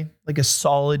platform already, like a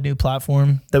solid new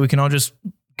platform that we can all just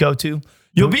go to.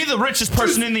 You'll be the richest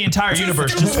person in the entire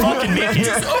universe. Just fucking make it.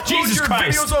 upload Jesus your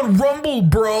Christ. videos on Rumble,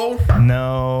 bro.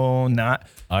 No, not.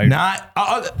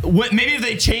 Maybe if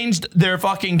they changed their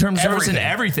fucking terms of service and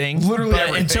everything. Literally but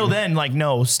everything. Until then, like,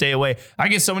 no, stay away. I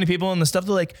get so many people in the stuff.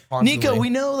 They're like, Constantly. Nico, we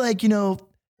know, like, you know,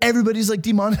 everybody's like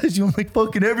demonetized you on like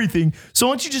fucking everything. So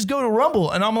why don't you just go to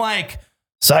Rumble? And I'm like,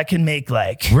 so I can make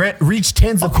like Reach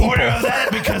tens of people. quarter of that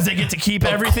because they get to keep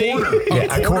everything.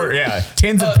 Yeah, a quarter. Yeah,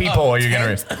 tens of people. You're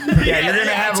gonna. Yeah, you're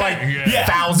gonna have like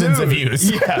thousands of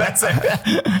views. Yeah, that's it.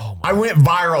 I went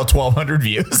viral, 1,200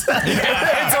 views.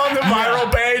 It's on the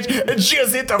viral page. It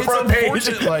just hit the front page.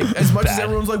 Unfortunate, like as much as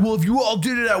everyone's like, well, if you all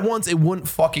did it at once, it wouldn't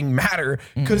fucking matter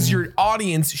because your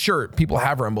audience, sure, people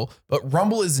have Rumble, but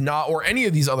Rumble is not, or any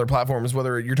of these other platforms,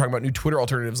 whether you're talking about new Twitter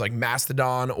alternatives like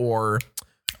Mastodon or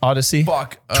Odyssey.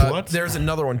 there's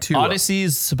another one too. Odyssey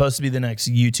is supposed to be the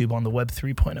next YouTube on the Web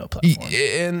 3.0 platform.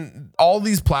 And all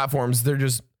these platforms, they're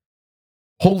just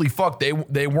holy fuck. They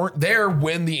weren't there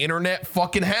when the internet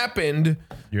fucking happened,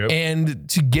 and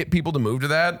to get people to move to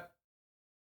that,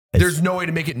 there's no way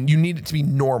to make it. You need it to be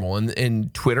normal.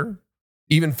 And Twitter,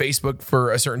 even Facebook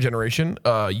for a certain generation,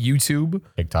 YouTube,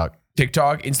 TikTok.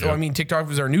 I mean, TikTok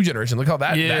was our new generation. Look how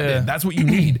that did. That's what you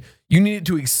need. You need it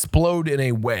to explode in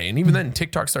a way. And even then,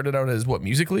 TikTok started out as what,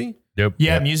 Musical.ly?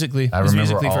 Yeah, Musically. I It was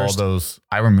remember Musical.ly all first. those.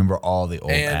 I remember all the old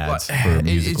And ads but, for it's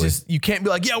Musical.ly. just, you can't be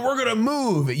like, yeah, we're gonna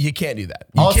move. You can't do that.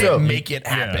 You Also, can't make it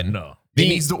happen. no. It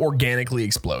needs to organically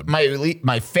explode.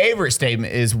 My favorite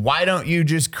statement is, why don't you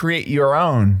just create your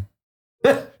own?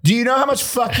 Do you know how much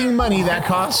fucking money that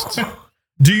costs?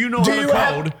 Do you know Do how you to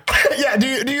have- code? Yeah, do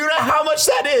you know how much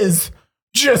that is?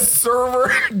 Just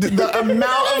server, the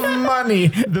amount of money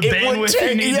The it would bandwidth you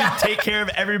take. need Yeah. to take care of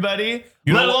everybody,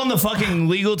 You let know- alone the fucking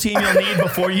legal team you'll need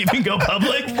before you even go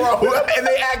public. Bro, and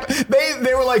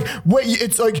they were like, wait,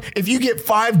 it's like if you get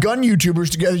 5 gun YouTubers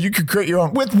together, you could create your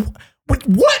own. With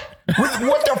what? With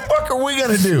what the fuck are we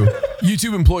gonna do?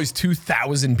 YouTube employs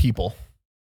 2,000 people.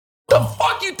 The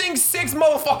fuck you think 6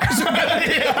 motherfuckers are gonna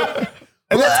do?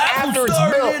 And that's after it's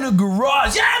built. in a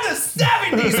garage. Yeah, the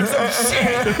 70s or some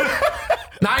shit.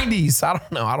 90s. I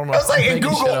don't know. I was like, and Making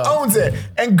shit Google up. owns it,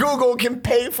 and Google can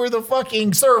pay for the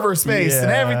fucking server space and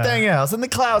everything else, and the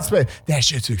cloud space. That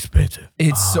shit's expensive.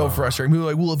 It's so frustrating. People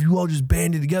are like, well, if you all just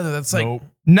banded together, that's like, Nope.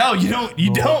 No, you don't.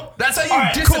 You don't. That's how you All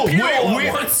right, disappear Cool. all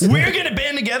at once. We're gonna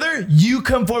band together. You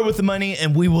come forward with the money,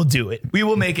 and we will do it. We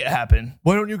will make it happen.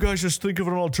 Why don't you guys just think of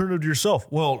an alternative to yourself?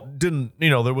 Well,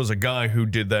 there was a guy who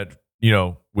did that,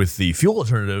 with the fuel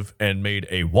alternative and made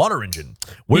a water engine.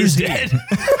 Where's He's he? dead.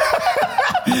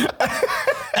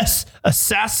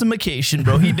 Assassinication,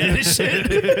 bro. He dead as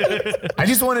shit. I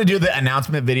just want to do the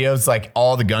announcement videos, like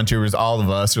all the gun tubers, all of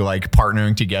us are like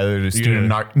partnering together to do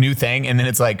a new thing, and then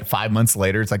it's like 5 months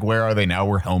later, it's like, where are they now?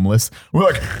 We're homeless. We're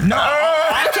like, No,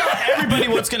 I tell everybody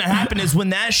what's gonna happen is when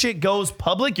that shit goes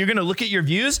public, you're gonna look at your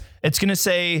views. It's gonna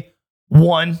say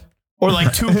 1 Or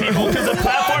like 2 people, because the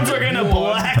platforms are gonna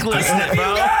blacklist it,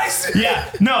 bro. Yeah,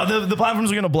 no, the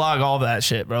platforms are gonna blog all that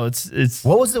shit, bro. It's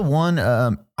What was the one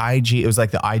IG? It was like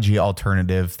the IG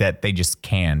alternative that they just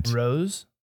canned. Rose.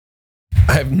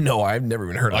 I've never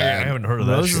even heard of I that. haven't heard of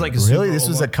that. Rose shit. is like a Really? super This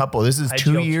was a couple. This is IG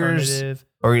 2 years. alternative.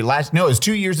 Or last, no, it was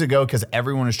 2 years ago because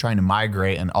everyone was trying to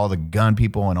migrate and all the gun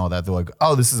people and all that. They're like,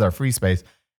 oh, this is our free space.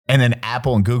 And then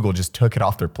Apple and Google just took it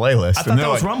off their playlist. I and thought they're that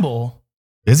was like, Rumble.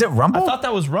 Is it Rumble? I thought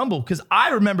that was Rumble because I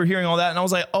remember hearing all that and I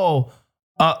was like, oh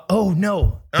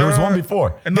no. There was one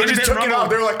before. and They then just it took it Rumble. off.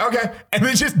 They were like, okay. And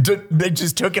they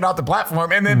just took it off the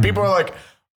platform. And then people were like,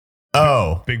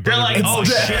 oh. Big They're brother. like, oh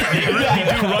shit, they really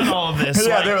do run all of this.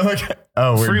 Yeah, Like, they were like,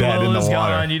 oh, we're free dead will in the is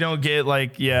water. gone. You don't get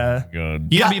like, yeah.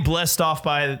 God. You gotta be blessed off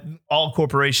by all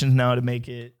corporations now to make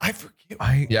it. I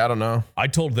forget. Yeah, I don't know. I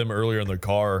told them earlier in the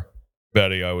car,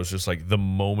 Betty, I was just like, the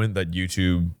moment that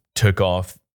YouTube took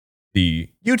off the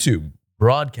YouTube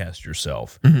broadcast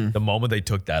yourself, the moment they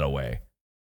took that away,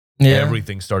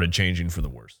 everything started changing for the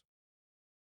worse.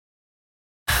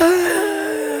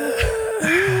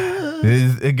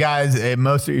 Guys,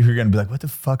 most of you are going to be like, what the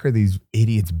fuck are these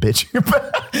idiots bitching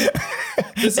about?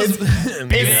 It sucks.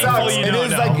 you It don't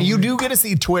is know. like you do get to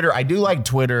see Twitter. I do like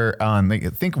Twitter.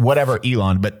 Think whatever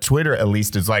Elon, but Twitter at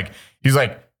least is like he's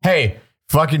like, hey,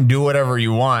 fucking do whatever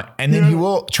you want, and then he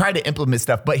will try to implement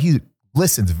stuff, but he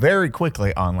listens very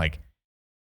quickly on like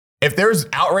if there's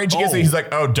outrage against it, he's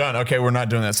like, oh, done. Okay, we're not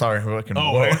doing that. Sorry, we're looking.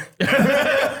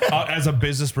 As a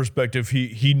business perspective,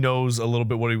 he knows a little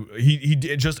bit what he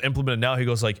just implemented. Now he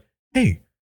goes like, hey,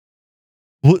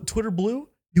 Twitter Blue,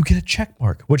 you get a check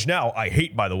mark, which now I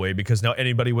hate, by the way, because now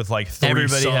anybody with like 3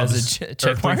 Everybody has a subs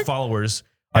check or 3 mark? followers,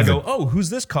 I go, oh,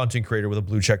 who's this content creator with a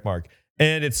blue check mark?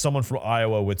 And it's someone from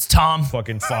Iowa with Tom.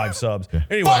 fucking 5 subs.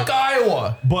 Anyway, Fuck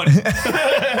Iowa. but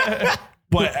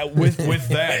with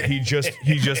that, he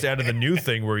just added the new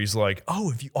thing where he's like,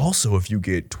 oh, if you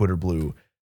get Twitter Blue,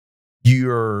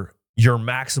 your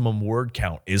maximum word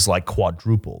count is like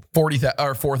quadrupled.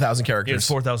 4,000 characters. It's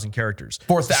 4,000 characters.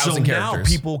 4,000 so characters.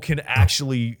 now people can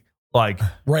actually like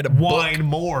Write a whine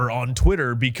more on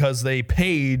Twitter because they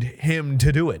paid him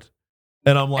to do it.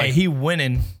 And I'm like, Hey, he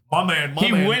winning. my man,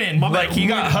 He winning. Like he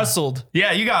got hustled.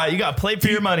 Yeah, you got played for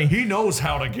your money. He knows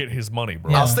how to get his money,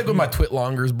 bro. I'll stick with my twit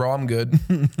longers, bro. I'm good.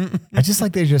 I just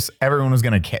like everyone was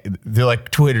gonna. They're like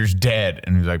Twitter's dead,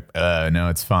 and he's like, no,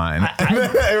 it's fine.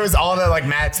 It was all that like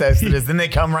Matt says to this. Then they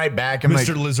come right back. I'm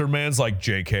Mr. like, Lizardman's like,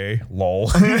 JK, lol.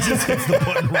 He just hits the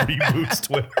button, reboots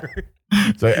Twitter.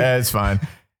 so, it's fine.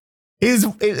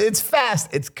 It's fast.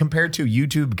 It's compared to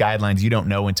YouTube guidelines. You don't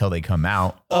know until they come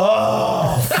out.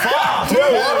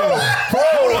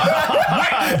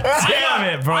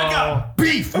 Damn it, bro. I got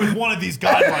beef with one of these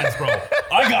guidelines, bro.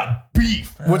 I got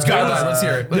beef. What's guidelines? Let's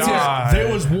hear it. Let's hear it.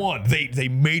 There was one. They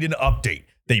made an update.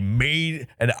 They made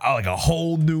a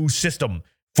whole new system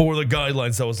for the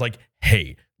guidelines that was like,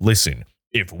 hey, listen,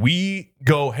 if we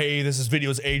go, hey, this video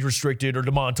is age restricted or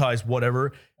demonetized,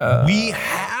 whatever, we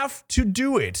have to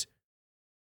do it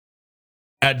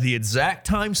at the exact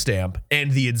timestamp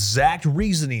and the exact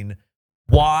reasoning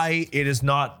why it's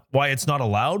not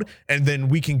allowed, and then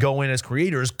we can go in as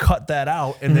creators, cut that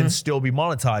out, and then still be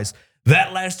monetized.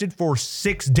 That lasted for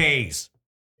 6 days,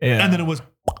 and then it was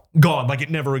gone, like it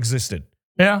never existed.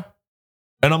 Yeah.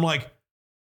 And I'm like,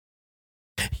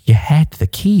 You had the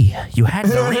key. You had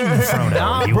the ring,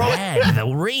 Frodo. You had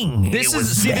the ring. This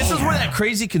is where that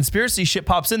crazy conspiracy shit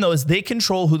pops in though, is they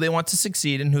control who they want to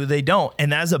succeed and who they don't. And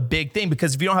that's a big thing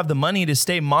because if you don't have the money to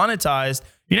stay monetized,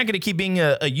 you're not going to keep being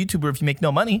a YouTuber if you make no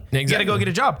money. You got to go get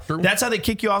a job. True. That's how they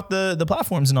kick you off the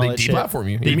platforms and all They that shit. deplatform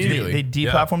you They immediately.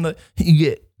 deplatform you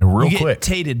get Real you quick. get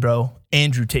tated, bro.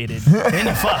 Andrew tated. And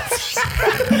you fucked.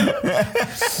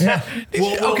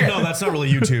 well, no, that's not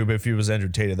really YouTube. If he was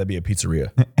entertained, that'd be a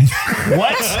pizzeria.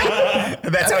 What?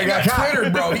 That's how He he got got caught.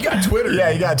 Twittered, bro. He got Twittered.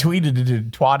 Yeah, he got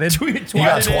tweeted, twatted. He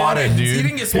got twatted, dude. He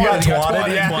didn't get He got swatted, he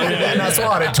got twatted. twatted. Yeah, Twatted. not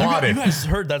swatted, You twatted. guys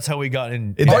heard that's how he got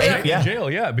in Yeah. jail,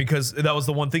 yeah, because that was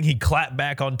the one thing he clapped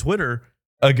back on Twitter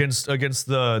against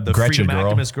the Gretchen freedom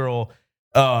girl. activist girl.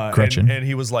 Gretchen. And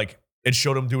he was like, it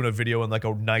showed him doing a video in like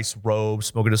a nice robe,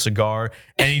 smoking a cigar,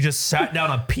 and he just sat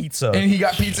down a pizza. And he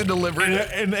got pizza delivered.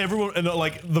 And everyone, and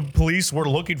like the police were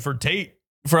looking for Tate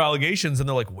for allegations, and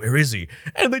they're like, where is he?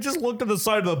 And they just looked at the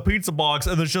side of the pizza box,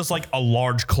 and there's just like a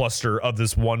large cluster of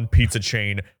this one pizza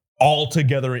chain all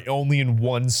together only in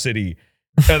one city.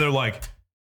 And they're like,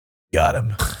 got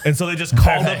him. And so they just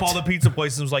called up all the pizza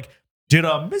places and was like, did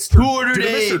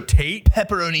Mr. Tate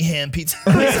Pepperoni ham pizza.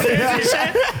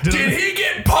 Did he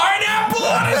get pineapple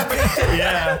on his pizza?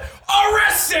 Yeah.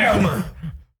 Arrest him.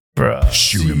 Bruh.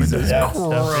 Shoot him in the That head.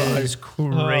 stuff is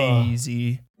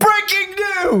crazy. Breaking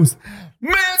news!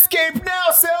 Manscaped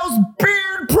now sells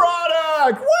beard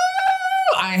product.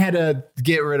 Woo! I had to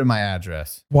get rid of my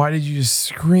address. Why did you just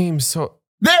scream so?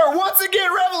 They're once again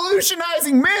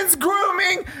revolutionizing men's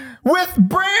grooming with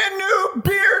brand new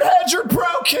Beard Hedger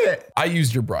Pro Kit. I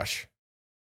used your brush.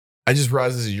 I just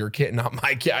realized this is your kit, not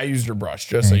my kit. I used your brush,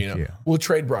 just so Thank you know. you. We'll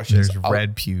trade brushes. There's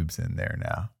red pubes in there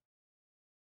now.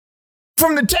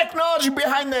 From the technology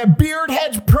behind the Beard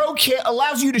Hedge Pro Kit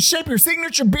allows you to shape your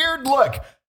signature beard look.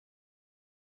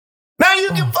 Now you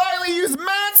can finally use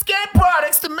Manscaped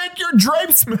products to make your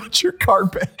drapes match your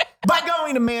carpet. By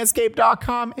going to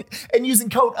manscaped.com and using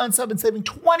code UNSUB and saving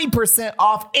 20%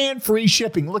 off and free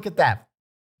shipping. Look at that.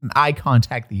 Eye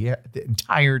contact the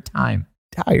entire time.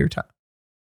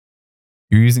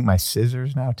 You're using my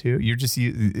scissors now too? You're just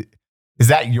using... Is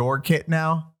that your kit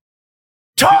now?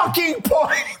 Talking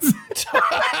points!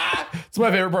 It's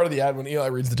my favorite part of the ad when Eli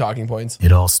reads the talking points.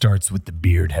 It all starts with the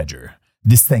Beard Hedger.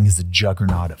 This thing is a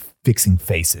juggernaut of fixing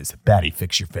faces. Batty,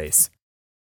 fix your face.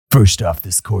 First off,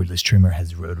 this cordless trimmer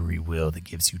has a rotary wheel that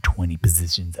gives you 20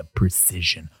 positions of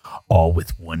precision, all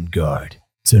with one guard.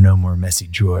 So no more messy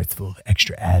drawers full of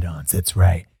extra add-ons. That's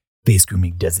right. Face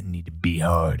grooming doesn't need to be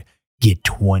hard. Get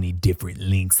 20 different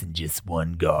links in just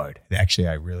one guard. Actually,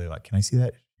 I really like... Can I see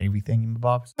that? Everything in the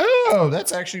box? Oh,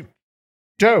 that's actually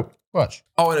dope. Watch.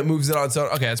 Oh, and it moves it on its own.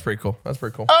 Okay, that's pretty cool. That's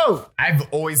pretty cool. Oh, I've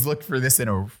always looked for this in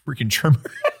a freaking trimmer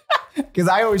because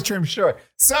I always trim short.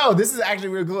 So this is actually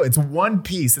really cool. It's one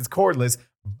piece. It's cordless,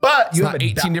 but It's you not have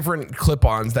 18 different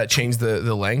clip-ons that change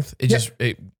the length. It just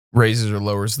it raises or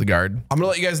lowers the guard. I'm gonna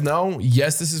let you guys know.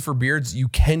 Yes, this is for beards. You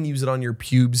can use it on your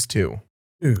pubes too.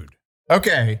 dude.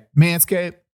 Okay,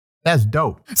 Manscaped. That's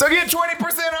dope. So get 20%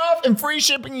 off and free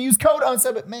shipping. Use code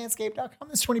UNSUB at manscaped.com.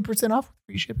 That's 20% off with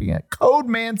free shipping at code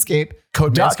Manscaped.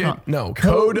 Code .com. Manscaped? No,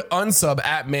 code unsub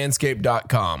at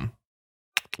manscaped.com.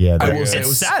 Yeah, I there will you say go. it It's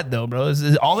was sad though, bro.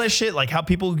 It's all that shit, like how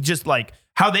people just like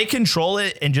how they control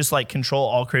it and just like control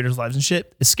all creators' lives and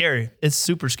shit. It's scary. It's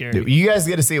super scary. Dude, you guys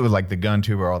get to see it with like the gun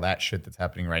tube or all that shit that's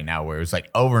happening right now where it's like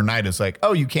overnight it's like,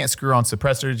 oh, you can't screw on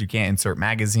suppressors, you can't insert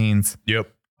magazines.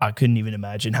 Yep. I couldn't even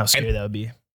imagine how scary that would be.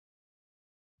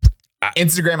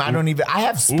 Instagram, I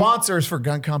have sponsors for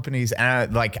gun companies,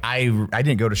 and I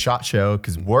didn't go to SHOT Show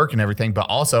because work and everything, but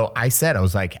also I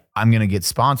was like, I'm gonna get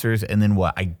sponsors, and then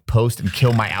what? I post and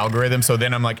kill my algorithm, so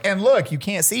then I'm like, and look, you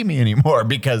can't see me anymore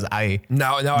because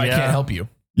now I can't help you.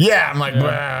 I'm like,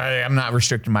 I'm not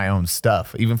restricting my own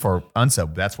stuff, even for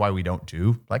unsub. That's why we don't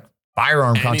do like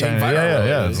firearm Anything content. firearm,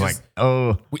 Yeah. it's It's like, just-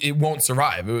 oh, It won't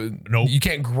survive. Nope. You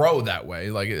can't grow that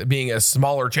way. Like being a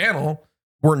smaller channel,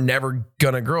 we're never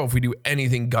gonna grow if we do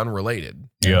anything gun related.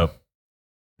 Yep.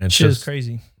 It's Shit is just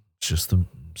crazy. It's just the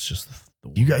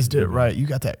you guys did it right. You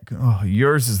got that. Oh,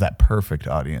 yours is that perfect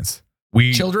audience.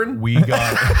 Children? We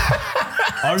got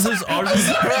ours is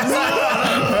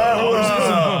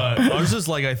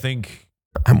like I think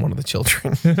I'm one of the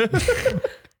children.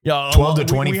 12 to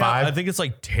 25? I think it's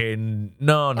like 10.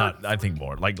 No, not. I think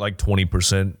more. Like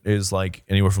 20% is like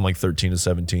anywhere from like 13 to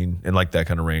 17 and like that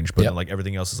kind of range. But Yep. then like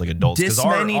everything else is like adults. This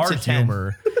many our to 10.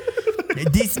 humor.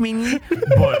 This many?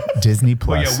 But Disney But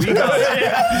Plus.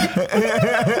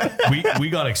 we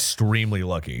got extremely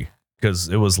lucky because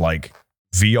it was like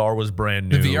VR was brand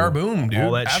new. The VR boom, dude.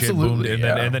 All that Absolutely, shit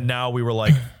boomed, and then now we were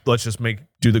like, let's just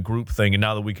do the group thing. And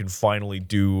now that we can finally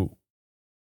do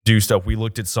stuff, we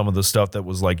looked at some of the stuff that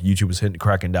was like YouTube was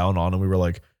cracking down on, and we were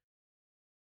like,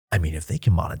 I mean, if they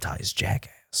can monetize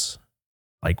Jackass,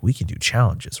 like we can do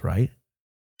challenges, right?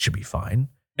 Should be fine.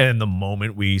 And the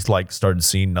moment we like started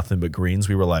seeing nothing but greens,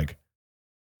 we were like,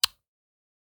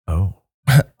 oh.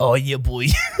 Oh yeah, boy.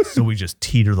 So we just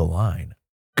teeter the line.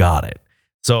 Got it.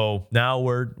 So now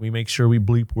we make sure we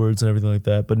bleep words and everything like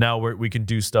that. But now we can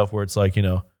do stuff where it's like, you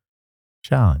know,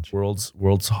 Challenge.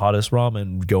 world's hottest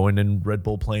ramen, going in Red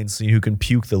Bull planes, see who can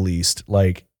puke the least.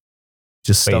 Like,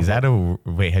 just Wait, stuff. is that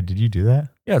did you do that?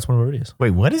 Yeah, it's one of our videos.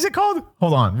 Wait, what is it called?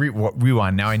 Hold on.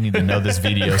 Rewind. Now I need to know this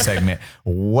video segment.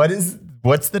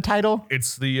 What's the title?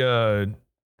 It's the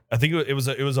I think it was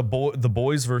the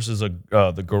boys versus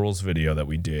the girls video that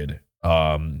we did.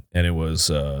 And it was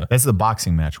That's the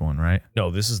boxing match one, right? no,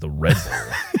 this is the Red Bull.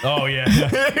 Oh yeah.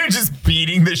 You're just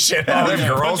beating the shit out of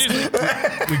girls.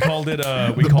 We called it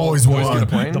The boys won. Get a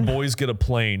plane? The Boys Get a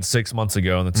Plane 6 months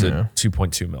ago, and it's at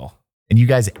 2.2 mil. And you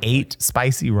guys ate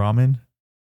spicy ramen?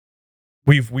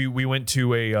 We went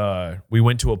to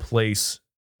a place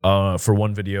for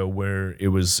one video where it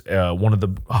was one of the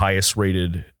highest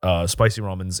rated spicy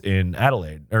ramens in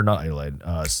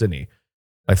Sydney,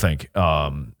 I think,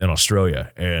 in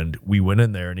Australia. And we went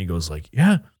in there, and he goes like,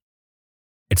 yeah,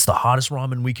 the hottest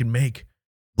ramen we can make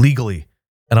legally.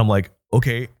 And I'm like,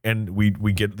 okay. And we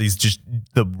get these just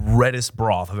the reddest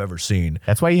broth I've ever seen.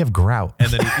 That's why you have grout. And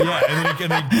then not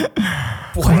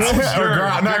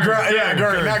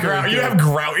grout. You have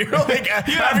grout. You're like, have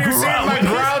you seen my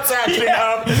grout's acting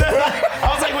up?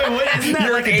 I was like, wait, what? Isn't that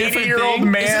You're like an a different 80-year-old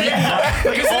thing? man.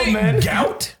 Like an old man.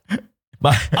 Gout?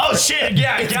 Oh shit!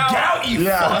 Yeah, It's gout, you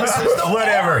fucks. There's no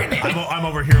Whatever. R in it. I'm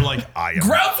over here like I am.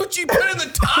 Grout's what you put in the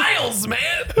tiles, man.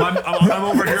 I'm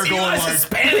over here It's going Eli's like,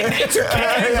 Hispanic nature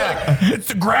kicking. It's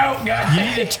the grout guy.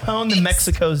 You need to tone the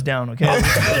Mexicos down, okay?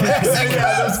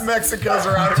 Yeah, those Mexicans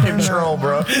are out of control,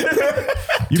 bro.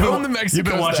 Tone the Mexicans you've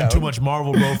been watching down. too much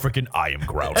Marvel, bro. Freaking I am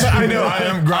grout. I know, I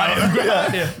am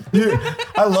grout. Dude,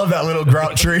 I love that little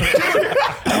grout tree.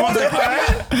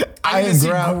 I am see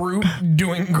grout. Groot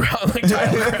doing grout like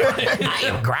Tyler. I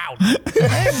am grout.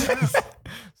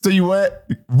 So you went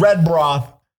red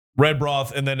broth. Red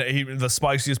broth, and then the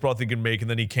spiciest broth he can make. And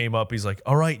then he came up. He's like,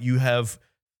 "All right, you have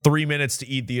 3 minutes to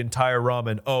eat the entire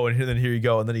ramen. Oh, and then here you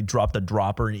go." And then he dropped a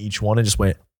dropper in each one and just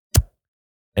went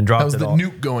and dropped That was it the all.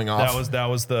 nuke going off. That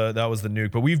was the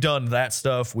nuke. But we've done that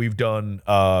stuff. We've done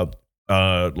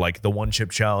like the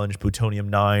 1-chip challenge, plutonium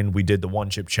 9. We did the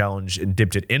 1-chip challenge and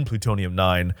dipped it in plutonium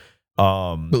 9.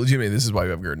 But legitimately, this is why we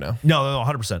have GERD now. No,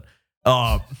 100%.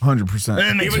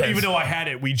 100%. Even though I had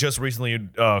it, we just recently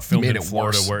filmed made in it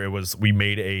Florida worse. where we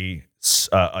made a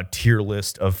tier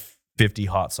list of 50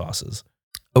 hot sauces.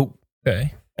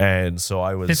 Okay. And so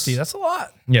I was 50. That's a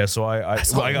lot. yeah. So I a got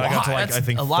to like That's I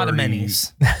think a lot of 30,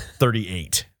 minis.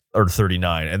 38 or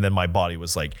 39, and then my body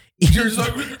was like,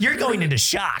 "You're going into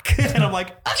shock," and I'm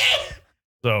like, "Okay."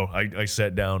 So I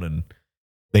sat down and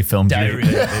They filmed you.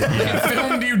 I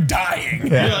filmed you dying.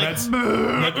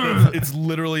 it's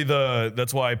literally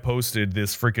that's why I posted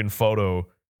this freaking photo,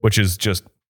 which is just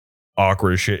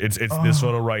awkward as shit. It's this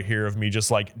photo right here of me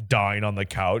just like dying on the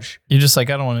couch, You're just like,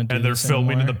 I don't want to do and they're this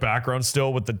filming in anymore. the background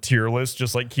still with the tier list,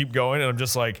 just like keep going, and I'm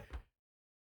just like,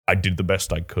 I did the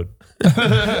best I could.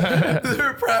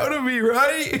 They're proud of me,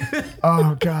 right?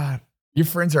 Oh, God. Your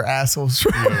friends are assholes.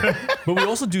 But we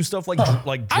also do stuff like I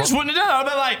just wouldn't have done it.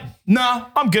 I'd be like, nah,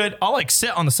 I'm good. I'll like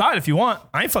sit on the side if you want.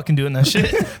 I ain't fucking doing that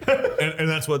shit. and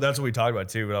that's what we talked about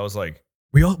too. But I was like,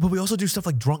 we also do stuff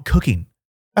like drunk cooking.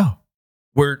 Oh.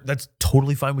 Where that's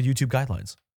totally fine with YouTube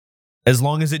guidelines. As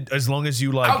long as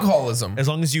you like Alcoholism. as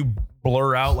long as you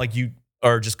blur out like you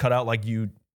or just cut out like you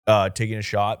taking a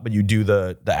shot, but you do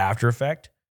the after effect.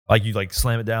 Like you like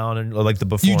slam it down and like the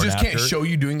before You and just after. can't show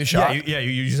you doing the shot.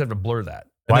 You just have to blur that.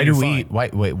 And Why then do you're we?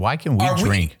 fine. Why can we Are we-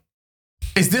 drink?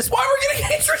 Is this why we're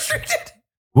getting age restricted?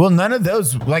 Well, none of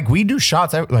those. Like we do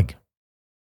shots. Like,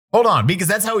 hold on, because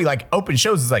that's how we like open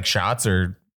shows. Is like shots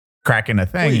or cracking a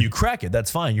thing. Well, you crack it.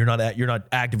 That's fine. You're not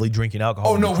actively drinking alcohol.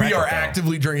 Oh when no, you crack we are it, though.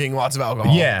 actively drinking lots of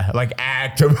alcohol. yeah, like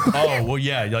active. Oh well,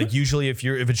 yeah. Like usually, if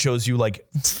it shows you like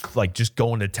just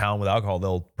going to town with alcohol,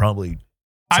 they'll probably.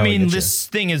 I selling mean, it to this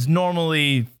thing is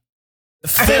normally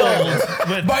filled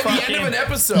with By the fucking, end of an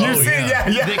episode, You see, yeah.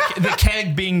 the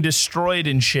keg being destroyed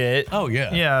and shit. Oh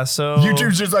yeah. Yeah, so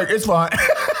YouTube's just like it's fine.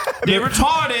 they're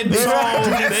retarded, so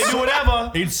they do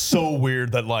whatever. It's so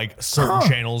weird that like certain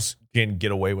channels can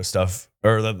get away with stuff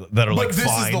or that are like But this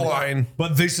fine. is the line.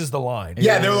 But this is the line.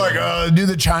 Yeah, they're like, do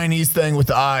the Chinese thing with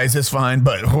the eyes. It's fine,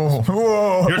 but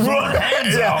whoa, You're throwing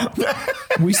hands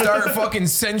out. We start fucking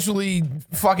sensually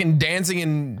fucking dancing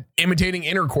and imitating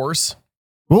intercourse.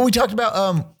 Well, we talked about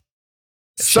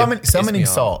pissed summoning me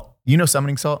off. salt. You know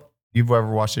summoning salt? You've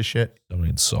ever watched this shit? I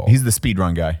mean, salt. He's the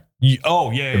speedrun guy.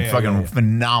 Yeah.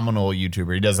 Phenomenal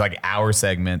YouTuber. He does like hour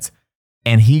segments,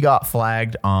 and he got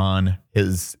flagged on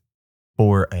his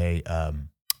for a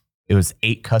it was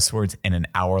 8 cuss words in an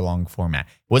hour-long format.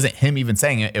 It wasn't him even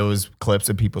saying it. It was clips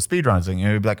of people speedrunning,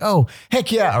 and he'd be like, "Oh,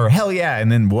 heck yeah," or "Hell yeah," and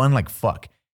then one like "fuck"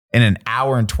 in an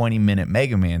hour and 20-minute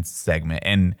Mega Man segment,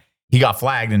 and he got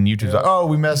flagged, and YouTube's like, "Oh,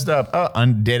 we messed up,"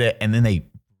 undid it, and then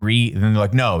and then they're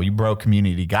like, "No, you broke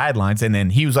community guidelines," and then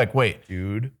he was like, "Wait,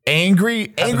 dude.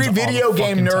 angry all video the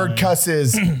game fucking nerd time.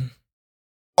 cusses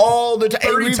all the time.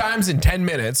 30 times in 10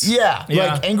 minutes. Yeah,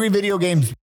 Yeah. like angry video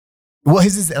games. Well,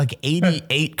 his is like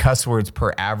 88 cuss words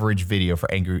per average video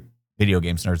for angry video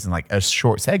games nerds in like a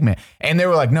short segment. And they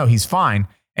were like, no, he's fine.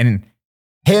 And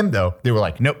him though, they were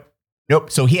like, nope.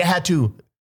 So he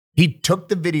took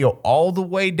the video all the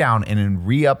way down and then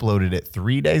re-uploaded it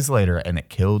 3 days later, and it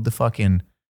killed the fucking.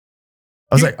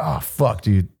 I was like, oh fuck,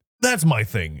 dude. That's my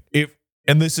thing.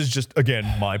 And this is just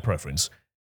again my preference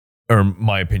or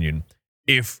my opinion.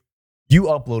 If you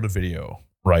upload a video,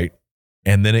 right,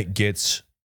 and then it gets,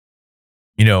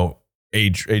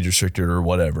 age restricted or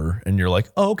whatever, and you're like,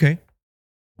 oh, okay,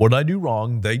 what did I do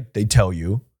wrong? They tell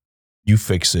you, you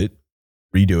fix it,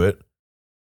 redo it,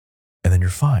 and then you're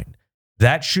fine.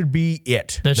 That should be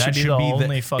it. That should be the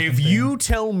only fucking If thing. you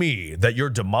tell me that you're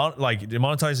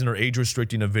demonetizing or age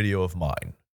restricting a video of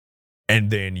mine, and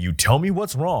then you tell me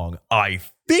what's wrong, I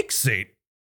fix it,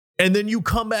 and then you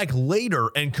come back later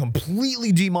and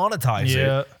completely demonetize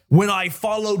it when I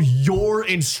followed your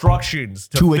instructions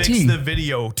to fix the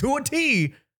video to a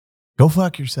T, Go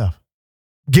fuck yourself.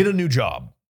 get a new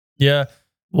job. Yeah.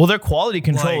 Well, their quality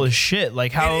control Like, is shit.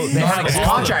 Like how it is. they have It's all the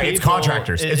contract- it's people-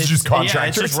 contractors. It's just contractors. Yeah,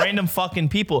 it's just random fucking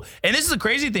people. And this is the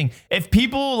crazy thing. If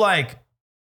people like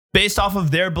based off of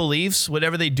their beliefs,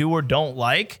 whatever they do or don't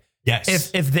like,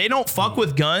 Yes. if they don't fuck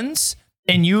with guns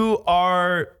and you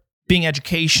are being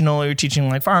educational, you're teaching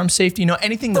like firearm safety,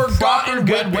 anything the proper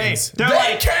good way. They're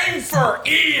like, came for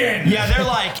Ian. yeah, they're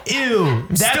like, ew,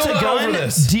 that's still a not gun, over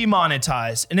this.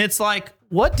 demonetized. And it's like,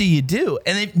 what do you do?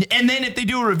 And then if they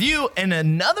do a review and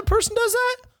another person does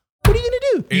that, what are you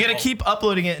gonna do? You gotta keep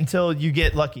uploading it until you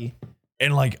get lucky.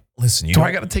 And like, listen, you Do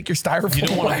I got to take your styrofoam? You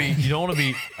don't want to away? be. You don't want to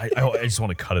be. I just want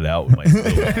to cut it out with my.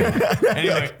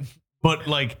 Anyway, but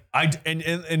like and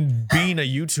being a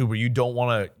YouTuber, you don't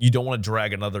want to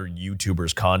drag another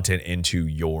YouTuber's content into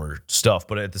your stuff.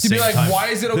 But at the To same be like, time, why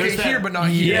is it okay there's that- here but not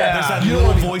here? Yeah, there's that you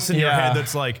little don't- voice in your yeah. head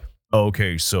that's like,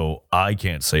 okay, so I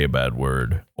can't say a bad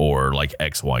word or like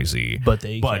XYZ, But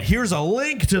they But can. here's a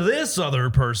link to this other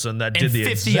person that did And the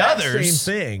 50 exact others.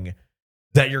 same thing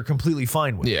that you're completely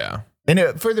fine with. Yeah. And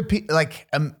for the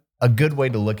a good way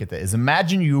to look at that is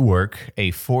imagine you work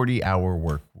a 40-hour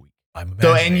work week. I'm So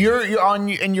imagining. and you're on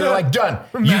and you're like done.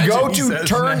 You Imagine, go he to says,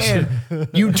 turn in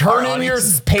your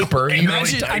paper.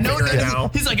 Imagine, I know typing right now.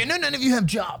 he's like, I know none of you have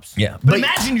jobs. Yeah, But but-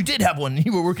 imagine you did have one and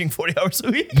you were working 40 hours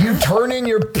a week. You turn in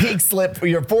your pig slip for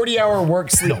your 40-hour work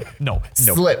slip. no,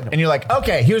 slip. And you're like,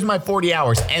 okay, here's my 40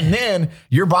 hours. And then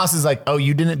your boss is like, oh,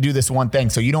 you didn't do this one thing,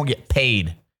 so you don't get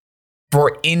paid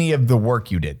for any of the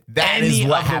work you did. That is Any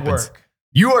what of the happens. work.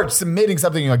 You are submitting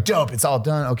something, you're like, dope, it's all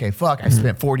done. Okay, fuck, I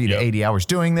spent 40 to 80 hours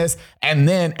doing this. And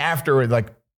then after, like,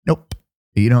 nope,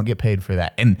 you don't get paid for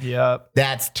that. And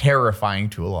that's terrifying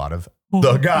to a lot of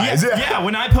the guys. Yeah,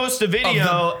 when I post a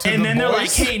video to and the then they're like,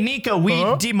 boys? hey, Nico, we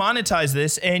demonetize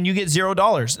this and you get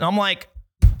 $0. And I'm like,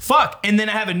 fuck. And then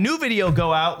I have a new video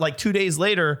go out like 2 days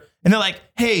later and they're like,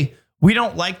 hey, we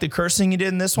don't like the cursing you did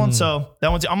in this one. So that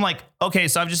one's, I'm like, okay,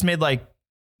 so I've just made like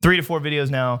 3 to 4 videos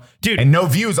now. Dude, And no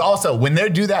views also. When they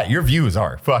do that, your views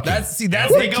are fucking. That's the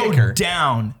they go kicker.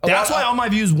 down. That's why all my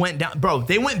views went down. Bro,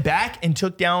 they went back and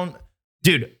took down,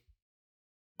 dude,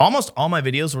 almost all my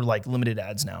videos were like limited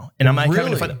ads now. And I'm like, having to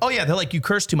Really? find, oh yeah, they're like, you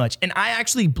curse too much. And I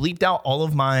actually bleeped out all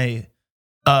of my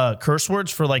curse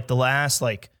words for like the last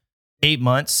like 8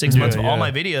 months, 6 months of all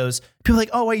my videos. People are like,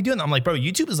 oh, why are you doing that? I'm like, bro,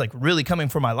 YouTube is like really coming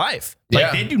for my life. Like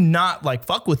Yeah. they do not like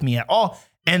fuck with me at all.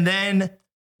 And then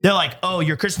they're like, oh,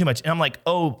 you're cursing too much. And I'm like,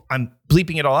 oh, I'm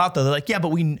bleeping it all out though. They're like, yeah,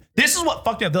 but this is what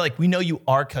fucked me up. They're like, we know you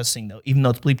are cussing though, even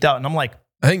though it's bleeped out. And I'm like,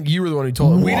 I think you were the one who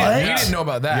told him. We What? didn't know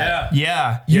about that.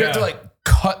 yeah. You have to like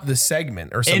cut the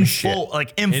segment or some In shit. full,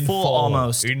 like in In full full.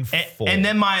 almost. In And- full. And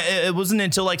then it wasn't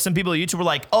until like some people at YouTube were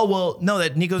like, oh, well, no,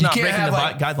 that Nico's not can't breaking have, the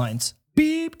like- guidelines.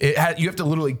 Beep. You have to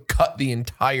literally cut the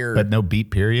entire. But no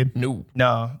beat period. no.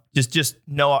 No, just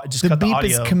no, just The cut the beep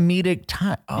is audio. comedic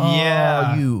time. Oh,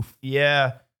 Yeah. you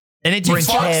Yeah. And it takes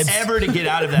French heads. forever to get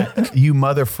out of that. you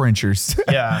mother Frenchers.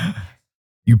 Yeah.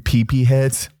 You pee-pee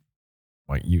heads.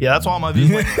 Like, you, Yeah, that's why all my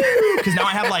views went. Because now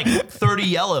I have like 30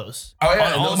 yellows Oh, yeah, on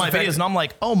and all those of my affect- videos. And I'm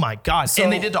like, oh my God.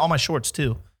 and they did to all my shorts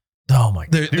too. Oh my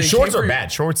god. Dude, shorts are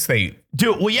bad. Shorts, they.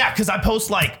 Dude, well, yeah, because I post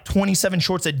like 27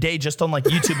 shorts a day just on like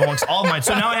YouTube amongst all of mine.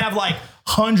 So now I have like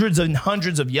hundreds and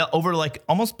hundreds of over like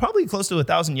almost probably close to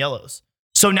 1,000 yellows.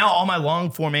 So now all my long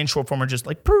form and short form are just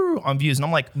like on views. And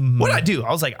I'm like, what did I do?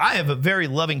 I was like, I have a very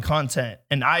loving content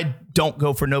and I don't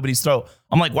go for nobody's throat.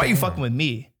 I'm like, why are you fucking with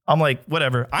me? I'm like,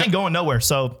 whatever. I ain't going nowhere.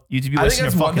 So YouTube, I think wasting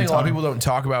that's your one fucking thing a lot of time. people don't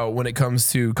talk about when it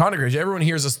comes to content creation. Everyone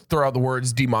hears us throw out the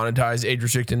words demonetized, age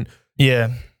restricted.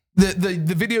 Yeah.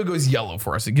 The video goes yellow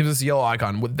for us. It gives us a yellow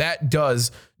icon. What that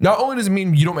does, not only does it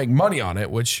mean you don't make money on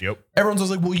it, which everyone's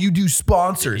always like, well, you do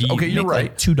sponsors. Okay, you're make, right.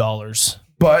 Like $2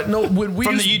 But no, when we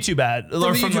from just- the YouTube ad. from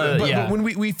Or the from YouTube, the, but, yeah. but when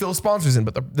we fill sponsors in,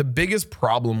 but the biggest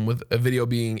problem with a video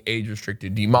being age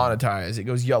restricted, demonetized, it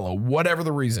goes yellow, whatever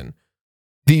the reason,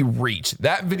 the reach.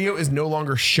 That video is no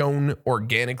longer shown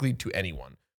organically to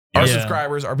anyone. Our Yeah.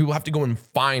 subscribers, our people have to go and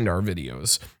find our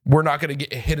videos. We're not going to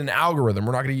get hit an algorithm.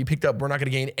 We're not going to get picked up. We're not going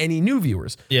to gain any new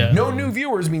viewers. Yeah. No new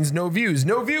viewers means no views.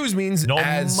 No views means No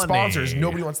as money. sponsors,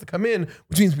 nobody wants to come in,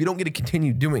 which means we don't get to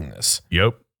continue doing this.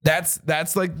 Yep.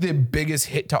 That's like the biggest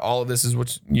hit to all of this is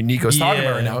what Nico's talking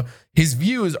about right Yeah. now. His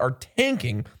views are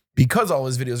tanking because all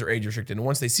his videos are age restricted. And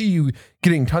once they see you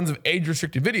getting tons of age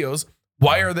restricted videos,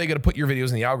 why are they going to put your videos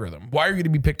in the algorithm? Why are you going to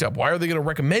be picked up? Why are they going to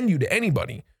recommend you to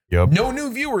anybody? Yep. No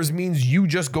new viewers means you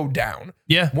just go down.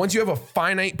 Yeah. Once you have a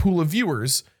finite pool of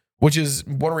viewers, which is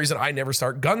one reason I never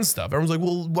start gun stuff. Everyone's like,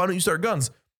 well, why don't you start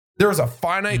guns? There is a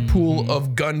finite pool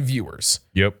of gun viewers.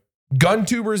 Yep. Gun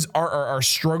tubers are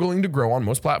struggling to grow on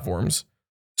most platforms.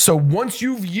 So once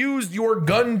you've used your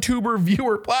gun tuber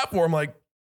viewer platform, like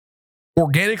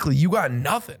organically, you got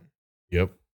nothing.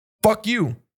 Yep. Fuck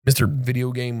you, Mr.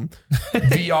 Video Game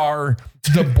VR,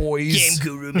 the boys. Game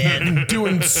guru, man.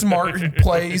 Doing smart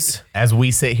plays. As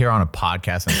we sit here on a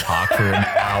podcast and talk for an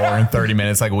hour and 30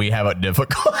 minutes like we have it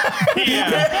difficult.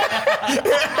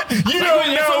 You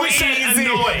don't know easy.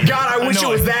 Annoyed. God, I wish it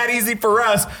was that easy for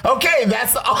us. Okay,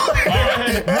 that's all.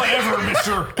 Whatever,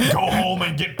 mister. Go home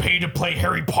and get paid to play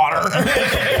Harry Potter.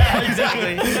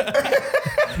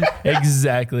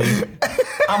 Exactly.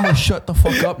 I'm going to shut the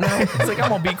fuck up now. It's like, I'm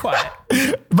going to be quiet.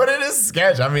 But it is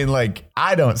sketch. I mean, like,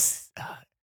 I don't.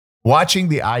 Watching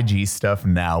the IG stuff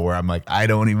now where I'm like, I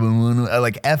don't even want to,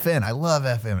 like, FN. I love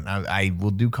FN. And I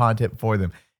will do content for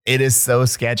them. It is so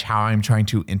sketch how I'm trying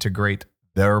to integrate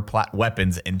their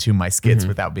weapons into my skits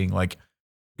without being like,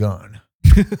 gun.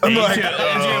 I'm like,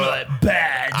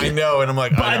 bad. I know. And I'm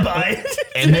like, Bye-bye.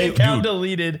 And they, Account dude,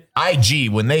 deleted.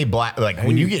 IG, when they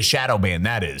when you get shadow banned,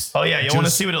 that is. Oh, yeah. You want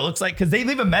to see what it looks like? Because they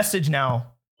leave a message now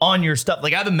on your stuff.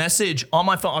 Like I have a message on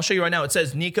my phone. I'll show you right now. It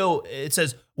says, Nico, it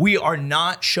says, we are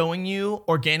not showing you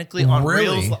organically on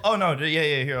Really? Reels. Oh, no.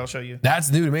 Yeah. Here, I'll show you.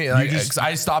 That's new to me. Like, 'cause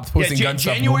I stopped posting gun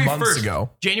stuff months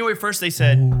ago. January 1st, they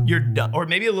said, you're done. Or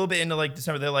maybe a little bit into like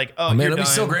December. They're like, oh, Man, you're it'll be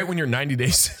done. so great when you're 90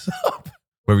 days up.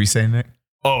 What were you saying, Nick?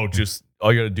 Oh, just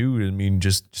all you gotta do. I mean,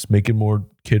 just make it more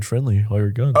kid friendly. All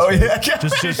your guns. Oh, yeah.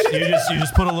 you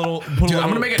just put a little. Dude, I'm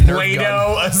going to make a Nerf Play-Doh,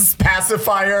 gun. a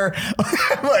pacifier.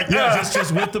 I'm like, Yeah,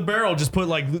 just with the barrel, just put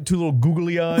like two little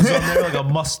googly eyes on there, like a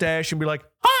mustache, and be like,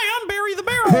 "Hi, I'm Barry the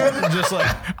Barrel." And just like,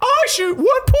 oh, shoot,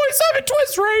 1.7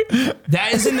 twist rate.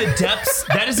 That is in the depths.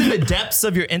 That is in the depths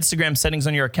of your Instagram settings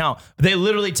on your account. They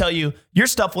literally tell you your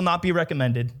stuff will not be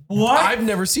recommended. What? I've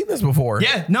never seen this before.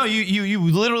 Yeah, no, you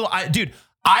literally, dude.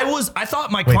 I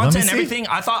thought my let me content and see. everything.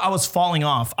 I thought I was falling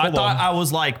off. I thought I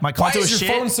was like my Why content is was your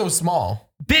shit. phone so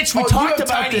small? Bitch, we Oh, you talked have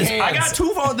about tiny this. I hands. got two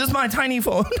phones. This is my tiny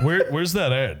phone. where's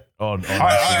that at? On You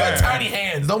got tiny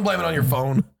hands. Don't blame it on your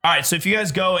phone. All right, so if you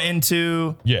guys go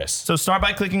into, yes. so start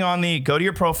by clicking on go to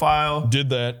your profile, Did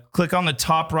that? click on the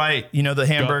top right, the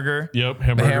hamburger. Yep. The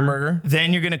Hamburger. hamburger.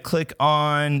 Then you're gonna click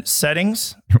on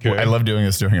settings. Okay. I love doing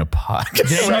this during a podcast.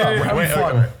 Shut up. We're having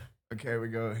fun. Okay, we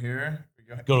go here.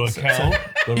 Go to account.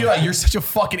 Go to, Eli, you're such a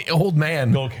fucking old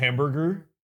man. go to hamburger.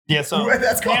 Yeah, so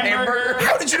That's called hamburger.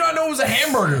 How did you not know it was a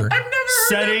hamburger?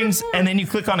 settings, and then you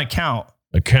click on account,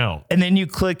 Account. and then you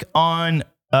click on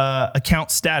account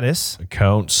status,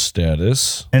 Account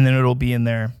status. and then it'll be in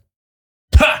there.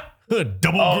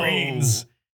 Double greens.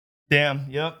 Damn.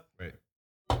 Yep. Right.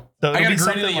 So I it'll got be a green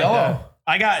something and a like yellow. that.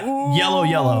 I got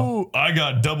yellow. Ooh, I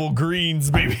got double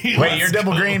greens, baby. Wait, Let's you're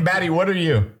double go. green, Batty. What are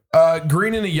you?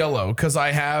 Green and a yellow because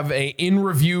I have a in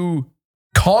review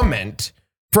comment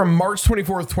from March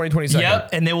 24th, 2022. Yep,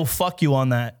 and they will fuck you on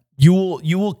that. You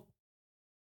will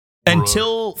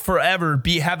until forever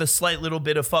have a slight little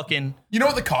bit of fucking. You know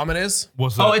what the comment is?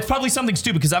 What's that? Oh, it's probably something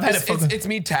stupid because I've had It's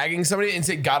me tagging somebody and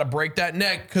say, gotta break that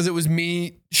neck because it was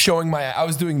me showing I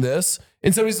was doing this.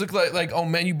 And somebody's like, oh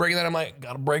man, you breaking that? I'm like,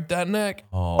 gotta break that neck.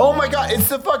 Oh my God, it's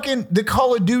the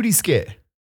Call of Duty skit.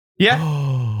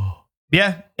 Yeah.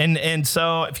 Yeah. And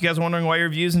so if you guys are wondering why your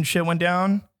views and shit went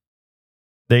down,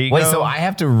 there you Wait, go. so I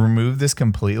have to remove this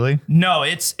completely? No,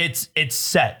 it's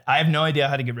set. I have no idea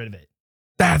how to get rid of it.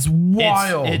 That's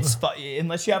wild. It's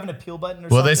unless you have an appeal button or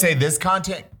Well, something. they say this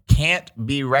content can't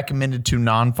be recommended to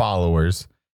non-followers.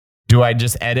 Do I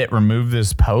just edit, remove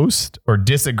this post, or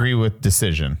disagree with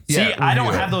decision? See, Yeah, I don't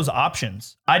review have it. those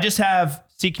options. I just have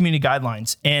see community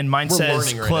guidelines, and mine We're says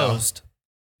learning right closed.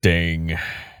 Dang.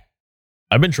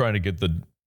 I've been trying to get the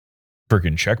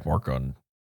freaking check mark on.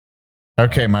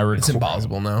 Okay, my It's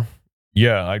impossible now.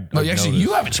 Yeah, No, I've actually, you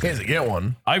noticed. have a chance to get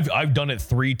one. I've done it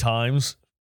 3 times.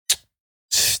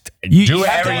 Do it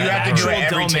have to every- have you have to do it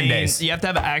actual every 10 domain. days. You have to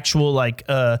have actual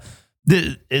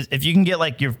if you can get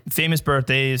like your famous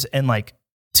birthdays and like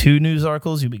 2 news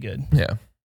articles, you'll be good. Yeah.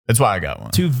 That's why I got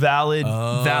one. 2 valid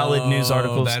news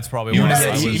articles. That's probably You why. have I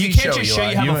to- was- You TV can't show, just show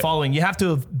Eli. you have a following. You have to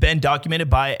have been documented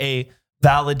by a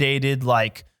validated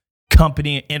like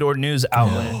company and or news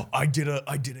outlet. I did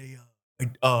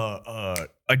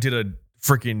a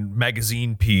freaking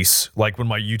magazine piece like when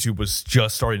my YouTube was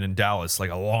just starting in Dallas, like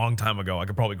a long time ago. I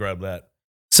could probably grab that.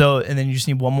 So, and then you just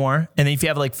need one more. And then if you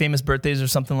have like famous birthdays or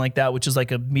something like that, which is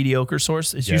like a mediocre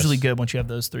source, it's usually good once you have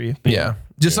those 3. Yeah.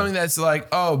 Just something that's like,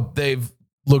 oh,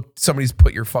 somebody's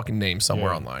put your fucking name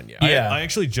somewhere online. Yeah. I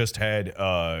actually just had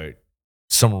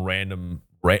some random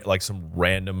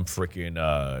freaking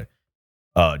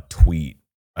tweet.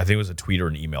 I think it was a tweet or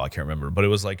an email. I can't remember, but it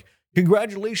was like,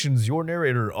 congratulations, your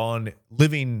narrator on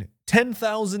living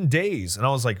 10,000 days. And I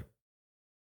was like,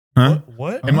 huh?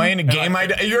 What? Am I in a game?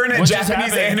 You're in a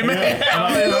Japanese anime? And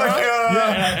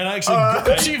I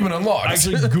actually achievement unlocked. I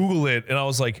actually Google it, and I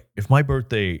was like, if my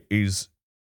birthday is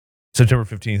September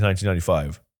 15th,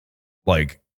 1995,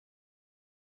 like,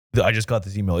 I just got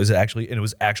this email. Is it actually? And it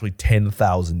was actually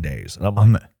 10,000 days. And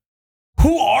I'm like,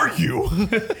 who are you?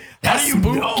 How do you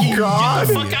know? God.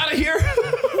 Get the fuck out of here.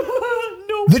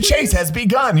 The chase has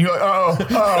begun. You're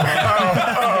like,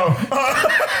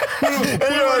 and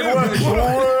you're like,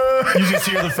 what? You just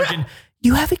hear the freaking.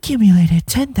 You have accumulated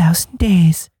 10,000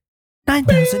 days.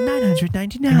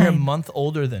 9,999. You're a month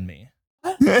older than me.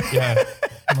 Yeah.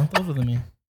 A month older than me.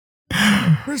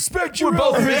 Respect We're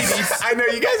both babies. I know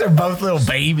you guys are both little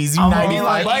babies. You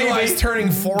 95. Eli's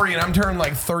turning 40 and I'm turning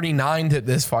like 39 to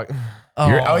this fuck.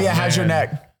 How's your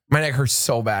neck? My neck hurts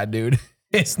so bad, dude.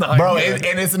 It's not Bro, good.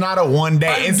 and it's not a 1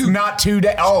 day. It's not 2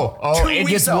 days. 2 it weeks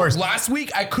gets out. worse. Last week,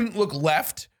 I couldn't look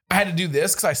left. I had to do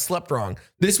this because I slept wrong.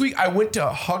 This week, I went to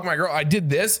hug my girl. I did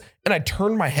this, and I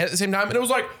turned my head at the same time, and it was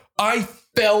like, I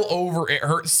fell over. It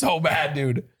hurt so bad,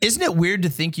 dude. Isn't it weird to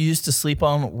think you used to sleep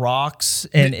on rocks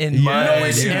and in mud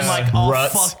and like all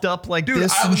Ruts. fucked up like Dude,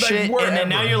 this I and was like, shit? And wherever. then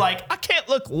now you're like, I can't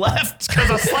look left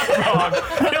because I slept wrong.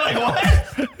 You're like,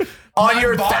 what? On My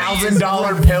your body is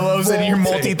 $1,000 pillows and your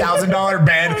revolting. multi-$1,000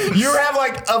 bed, you have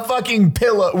like a fucking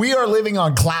pillow. We are living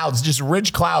on clouds, just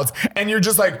rich clouds, and you're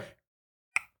just like,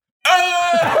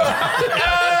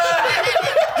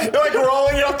 you're like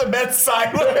rolling off the bed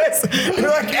sideways. You're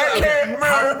like, I can't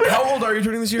move. How old are you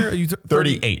turning this year? Are you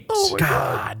 38. Oh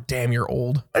God damn, you're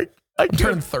old. I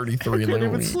turned 33 in a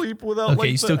week. sleep without. Okay,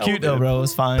 you're still cute though, bro.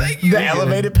 It's fine. The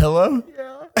elevated pillow?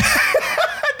 Yeah.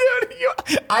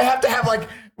 Dude, I have to have like,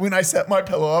 when I set my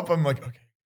pillow up, I'm like, okay.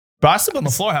 Bro, I sleep on the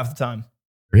floor half the time.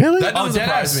 Really? That doesn't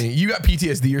surprise deadass. me. You got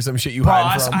PTSD or some shit you Bro,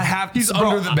 hide from. I have. He's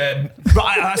bro, under the bed. Bro,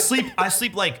 I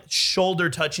sleep like shoulder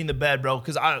touching the bed, bro.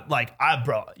 Because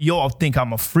bro, you'll think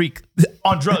I'm a freak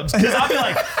on drugs. Because I'll be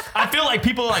like, I feel like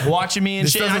people are like watching me and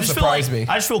This shit. doesn't I just surprise feel like,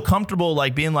 me. I just feel comfortable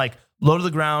like being like low to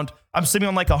the ground. I'm sleeping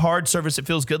on like a hard surface. It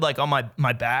feels good like on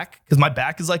my back because my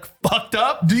back is like fucked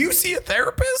up. Do you see a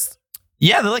therapist?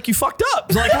 Yeah, they're like, you fucked up.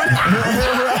 They're like,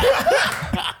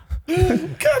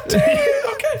 God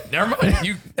damn. Okay. Never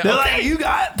mind. they're like, you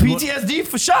got PTSD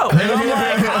for sure. And I'm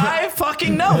like, I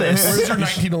fucking know this. Where's your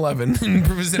 1911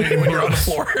 vicinity when you're on the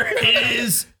floor? It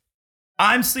is,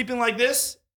 I'm sleeping like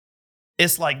this.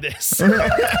 It's like this.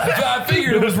 I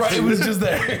figured it was right. It was just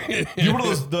there. You're one of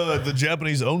those the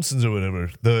Japanese onsens or whatever.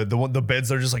 The beds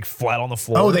that are just like flat on the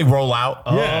floor. Oh, they roll out.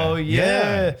 Oh,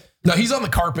 yeah. No, he's on the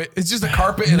carpet. It's just a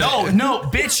carpet. And No,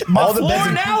 bitch. My All the floor beds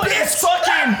are- now is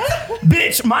fucking,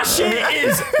 bitch, my shit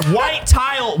is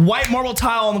white marble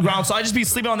tile on the ground. So I just be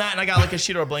sleeping on that and I got like a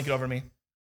sheet or a blanket over me.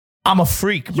 I'm a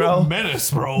freak, bro. You're a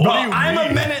menace, bro. Bro, What do you I'm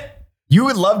mean? a minute. You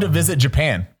would love to visit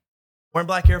Japan. Wearing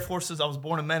black Air Forces, I was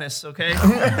born a menace, okay?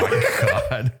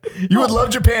 God. You would love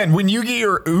Japan. When you get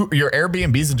your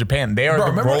Airbnbs in Japan, they are Bro,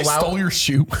 the remember I roll out. stole your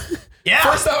shoe? Yeah.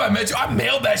 First time I met you, I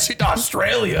mailed that shit to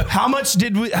Australia. How much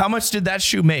did that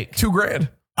shoe make? $2,000.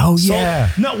 Oh yeah.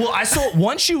 No, well, I sold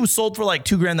one shoe was sold for like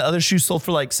 $2,000. The other shoe sold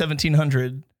for like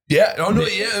 $1,700. Yeah. Oh no.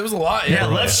 Yeah. It was a lot. Yeah,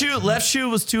 Yeah. left shoe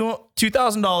was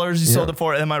 $2,000. You sold it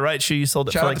for, and then my right shoe you sold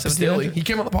it Shout for out like to Stilly. $1,700. He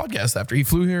came on the podcast after he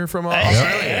flew here from Australia.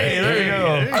 Hey, there you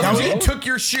go. I legit took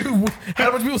your shoe, had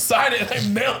a bunch of people sign it, and I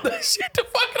mailed that shit to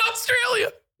fucking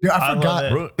Australia. Dude, I love forgot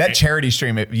it. that charity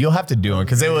stream. You'll have to do it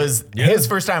because it was his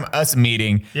first time us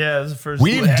meeting. Yeah, it was the first.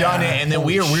 We've done it, and then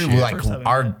we Holy were shit. like First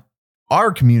time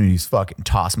our community's fucking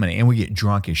toss money, and we get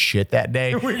drunk as shit that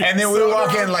day. And then we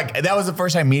walk in like that was the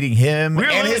first time meeting him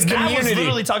and his I was community.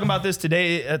 literally talking about this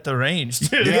today at the range.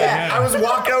 Dude. Yeah, I was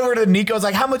walking over to Nico's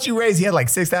like, how much you raise? He had like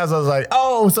 6,000. I was like,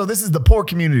 oh, so this is the poor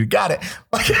community. Got it.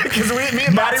 Because me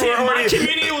and Maddie were My already.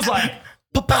 community was like,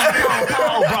 pow, pow,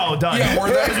 pow, bro, done. Yeah, we're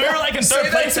there. Because we were like in Say third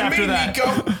that place to after me, that.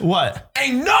 Nico. What?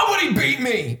 Ain't nobody beat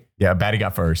me. Yeah, Batty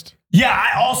got first. Yeah,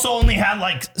 I also only had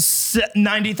like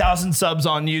 90,000 subs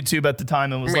on YouTube at the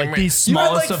time and was like the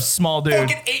smallest of small dude.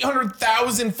 Fucking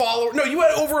 800,000 followers. No, you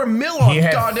had over 1 million on He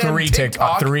had goddamn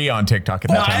TikTok. 3 on TikTok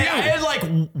at that No, I time. had like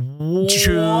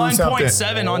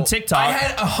 1.7 on TikTok. I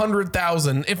had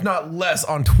 100,000, if not less,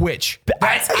 on Twitch.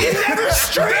 I never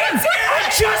streamed.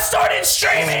 I just started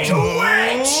streaming.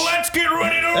 Twitch. Let's get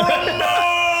ready to rumble.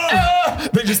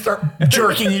 They just start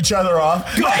jerking each other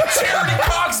off. My charity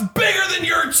cock's bigger than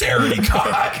your charity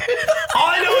cock. All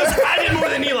I know is I did more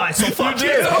than Eli, so fuck you.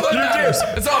 It's all that matters.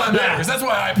 It's all that matters. That's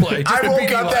why I play. Just I to woke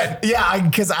beat up Eli.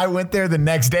 because I went there the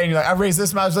next day and you're like, I raised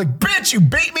this amount. I was like, bitch, you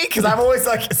beat me? Because I'm always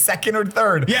like second or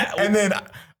third. Yeah. And then I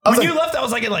was When like, you left, I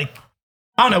was like,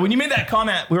 I don't know. When you made that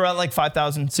comment, we were at like $5,000,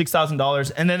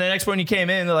 $6,000. And then the next one you came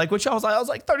in, they're like, what y'all was like? I was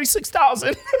like,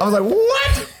 36,000. I was like,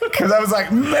 what? Because I was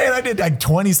like, man, I did like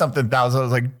 20 something thousand. I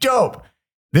was like, dope.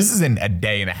 This is in a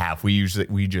day and a half. We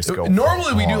just go.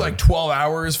 Normally we do hard. like 12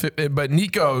 hours, but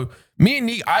Nico, me and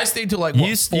Nico, I stayed till like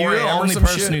what, 4 You're the a.m. or only some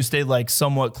person shit. who stayed like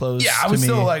somewhat close. Yeah, I to was me.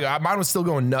 still like, mine was still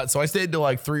going nuts. So I stayed till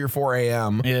like 3 or 4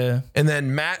 a.m. Yeah. And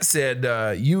then Matt said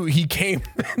he came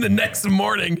the next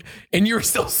morning and you were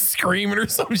still screaming or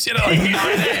some shit at like 9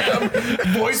 a.m.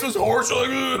 Voice was hoarse.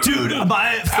 Like, Dude,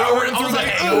 my power. I was like,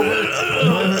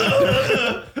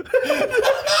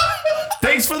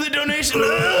 thanks for the donation.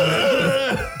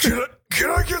 Can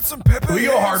I get some pepper? we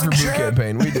go hard for boot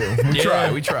campaign. We do.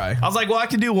 We try. I was like, well, I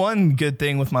could do one good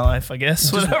thing with my life, I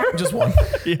guess. Whatever. Just one.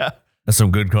 Yeah. That's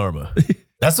some good karma.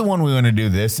 That's the one we want to do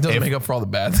this. Doesn't If- make up for all the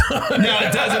bad. No,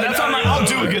 it doesn't. That's why I'm like, I'll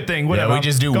do a good thing. yeah, Whatever. we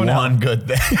just do Go one now. good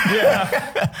thing.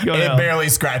 Go It now. barely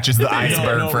scratches the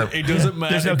iceberg. No, for it doesn't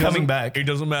matter. There's no It doesn't- coming back. It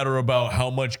doesn't matter about how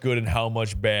much good and how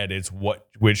much bad. It's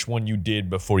which one you did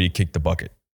before you kicked the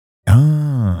bucket.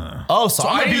 Oh, so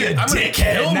I'm going to be a I'm gonna dickhead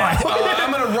kill now.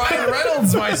 I'm gonna Ryan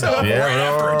Reynolds myself Yeah, right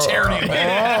after a charity event.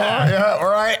 yeah,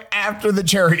 right after the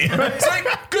charity. It's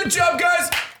like, good job, guys.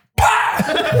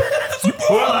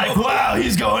 We're like, wow,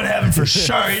 he's going to heaven for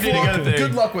sure. He did a good thing.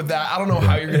 Good luck with that. I don't know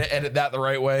how you're gonna edit that the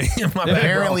right way. My bad,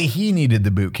 Apparently, he needed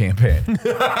the boot campaign.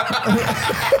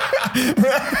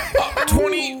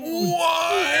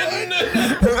 21.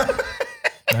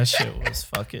 That shit was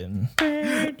fucking.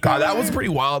 God, that was a pretty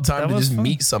wild time to was just fun.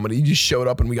 meet somebody. You just showed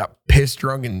up and we got pissed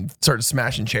drunk and started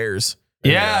smashing chairs.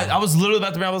 Yeah, I was literally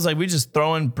about to. I was like, we just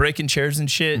breaking chairs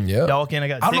and shit. Yeah. Dalkin, I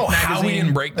got. I don't Dick know how we magazine.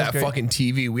 didn't break That that was great. fucking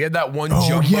TV. We had that one Oh,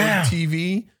 jumbo yeah.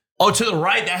 TV. Oh, to the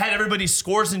right, that had everybody's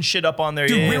scores and shit up on there.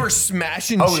 Dude, yeah. we were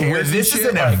smashing Oh, chairs. this and is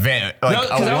shit, an like- event, like No,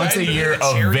 'cause a I once a had year a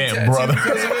charity event, tattoo brother.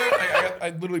 because of it. I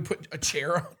literally put a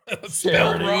chair on.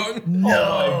 Spelled wrong.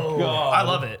 No, I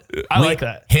love it. I like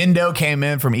that. Hendo came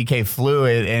in from EK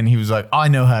Fluid and he was like, I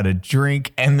know how to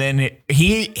drink. And then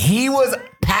he was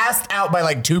passed out by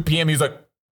like 2 p.m. He was like,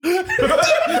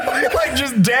 like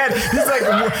just dead. He's like,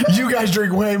 you guys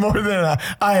drink way more than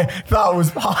I thought was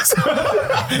possible.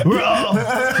 We're all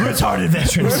retarded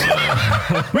veterans.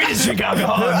 We just drink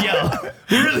alcohol and yell.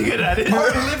 We're really good at it.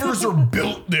 Our livers are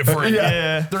built different.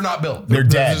 Yeah. They're not built. They're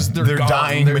dead. just- They're gone.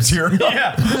 dying They're- material.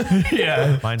 Yeah.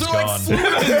 Yeah. Mine's They're like gone.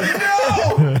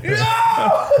 fluid.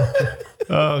 No.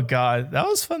 Oh, God. That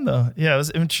was fun, though. Yeah, it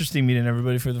was interesting meeting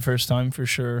everybody for the first time, for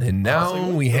sure. And now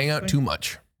we hang out too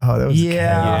much. Oh, that was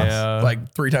Yeah. Yeah.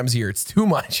 Like 3 times a year. It's too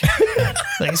much.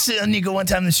 Like, I sit on Nico one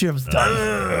time this year. I was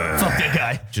done. Fuck that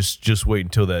guy. Just wait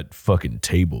until that fucking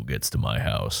table gets to my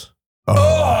house.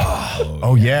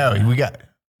 Oh yeah, we got.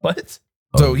 What?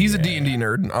 So he's a D&D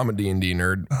nerd and I'm a D&D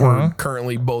nerd. We're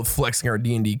currently both flexing our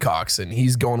D&D cocks and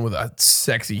he's going with a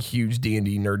sexy, huge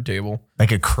D&D nerd table.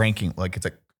 Like a cranking, like it's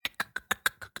like,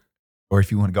 or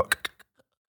if you want to go,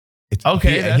 it's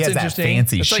Okay, he that's has interesting. that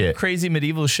fancy That's shit. like crazy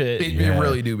medieval shit. It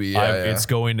really do be. Yeah, It's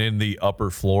going in the upper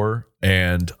floor,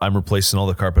 and I'm replacing all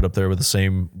the carpet up there with the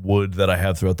same wood that I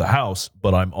have throughout the house.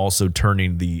 But I'm also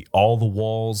turning all the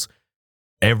walls.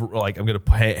 I'm gonna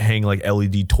hang like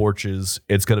LED torches.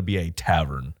 It's gonna be a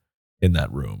tavern in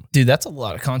that room. Dude, that's a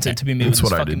lot of content to be made when That's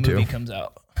this what I fucking did, movie too. comes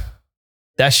out.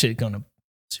 That shit gonna.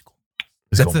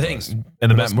 That's the thing. And the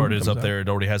When best that part movie is comes up there, it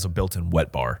already has a built-in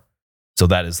wet bar. So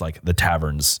that is like the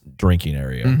tavern's drinking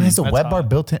area. Mhm. There's a That's wet bar hot.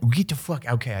 built in. We get to fuck.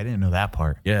 Okay, I didn't know that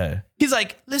part. Yeah. He's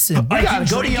like, listen, we gotta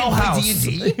go to your house.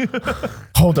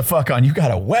 Hold the fuck on. You got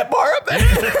a wet bar up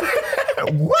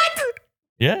there? What?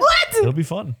 Yeah. What? It'll be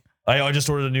fun. I just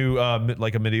ordered a new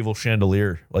like a medieval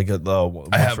chandelier. Like I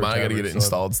have mine. I gotta get it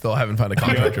installed. Still haven't found a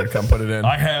contractor to come put it in.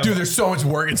 I have- Dude, there's so much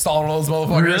work installing all those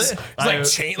motherfuckers. Really? It's like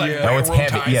chain, like No, it's railroad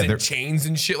heavy. ties Yeah, and they're- chains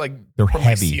and shit. Like they're from my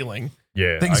heavy. ceiling.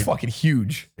 Yeah. Thing's fucking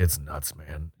huge. It's nuts,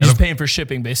 man. You're just paying for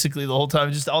shipping basically the whole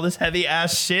time. Just all this heavy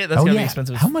ass shit. That's gonna be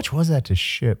expensive. How much was that to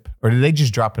ship? Or did they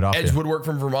just drop it off? Edge there? Woodwork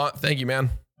from Vermont. Thank you, man.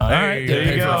 All right, there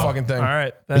Pay you for go. a fucking thing. All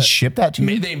right. They ship that to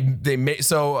you? They made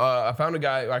so I found a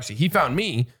guy. Actually, he found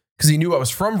me because he knew I was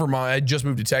from Vermont. I had just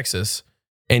moved to Texas,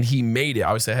 and he made it.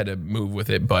 Obviously, I had to move with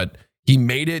it, but he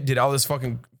made it. Did all this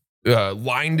fucking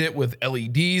lined it with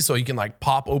LEDs so you can like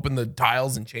pop open the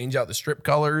tiles and change out the strip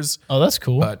colors. Oh, that's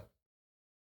cool. But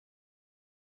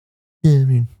yeah, I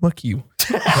mean, fuck you.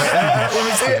 Let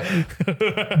me see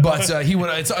it. But he would.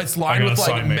 It's lined with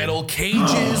like metal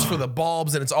cages for the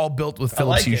bulbs, and it's all built with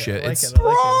Philips Hue shit.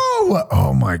 Bro,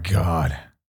 oh my God.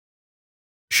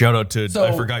 Shout out to So-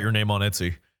 I forgot your name on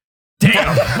Etsy. Damn.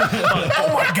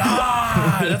 Oh my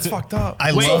God, that's fucked up.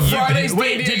 I love you. Fridays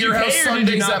Wait, did did your you house, pay or did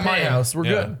you Sundays not at my pay? house. We're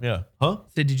good. Yeah. Huh?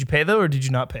 So did you pay though, or did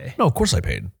you not pay? No, of course I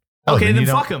paid. Oh, Okay, then you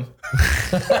fuck don't- him.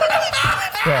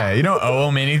 Yeah, you don't owe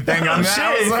them anything on that.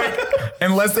 I was like,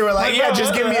 unless they were like, yeah,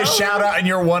 just give me a shout out and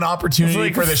your one opportunity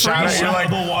like for the shout out. You're like,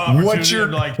 shoutable what's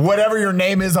your opportunity, whatever your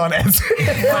name is on Etsy.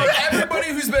 For everybody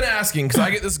who's been asking, because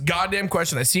I get this goddamn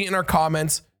question, I see it in our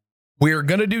comments. We are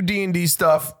gonna do D&D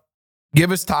stuff.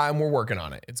 Give us time. We're working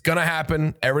on it. It's gonna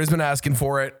happen. Everybody's been asking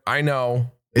for it. I know.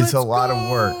 It's a lot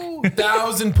of work.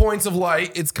 1,000 points of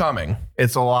light. It's coming.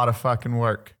 It's a lot of fucking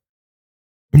work.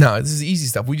 No, this is easy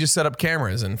stuff. We just set up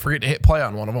cameras and forget to hit play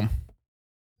on one of them.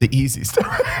 The easy stuff.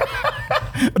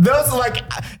 Those like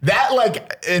that,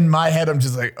 like in my head, I'm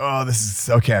just like, oh, this is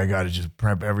okay. I gotta just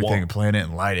prep everything and plan it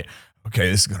and light it. Okay,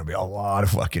 this is gonna be a lot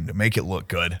of fucking to make it look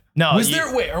good. No,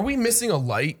 Wait, are we missing a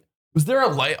light? Was there a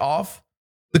light off?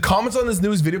 The comments on this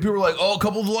news video, people were like, oh, a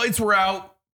couple of the lights were out.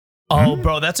 Oh,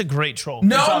 bro, that's a great troll.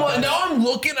 Now I'm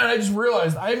looking and I just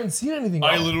realized I haven't seen anything.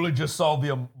 I else. literally just saw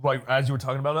the like as you were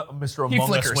talking about it, Mr. He Among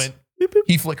flickers. Us went.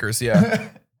 He flickers, yeah.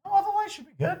 Oh, the light should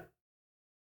be good.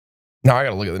 Now I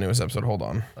gotta look at the newest episode. Hold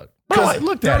on. Bro, I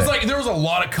looked There at was it. like there was a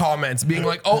lot of comments being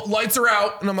like, "Oh, lights are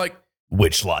out," and I'm like,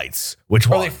 Which lights? Which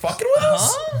 "Are one? they fucking with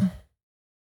us?"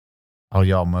 Oh,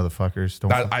 y'all motherfuckers!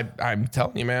 Don't. I'm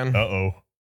telling you, man. Uh-oh.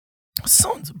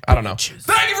 Sons of I don't know. bitches.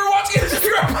 Thank you for watching this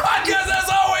podcast. As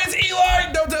always,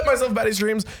 Eli, Don't Tip Myself, Betty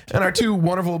Streams, and our two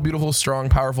wonderful, beautiful, strong,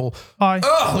 powerful. Hi.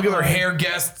 Oh, look at our hair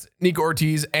guests, Nico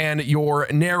Ortiz, and your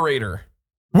narrator.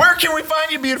 Where can we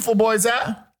find you, beautiful boys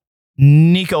at?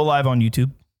 Nico live on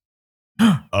YouTube.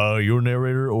 Your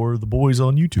narrator or the boys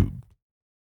on YouTube?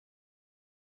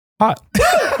 Hot.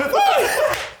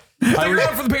 Stick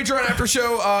around for the Patreon after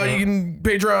show. You can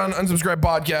Patreon, unsubscribe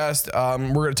podcast.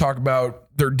 We're going to talk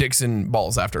about their dicks and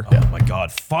balls after. Oh my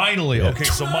God! Finally. Okay,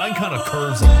 so mine kind of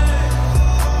curves.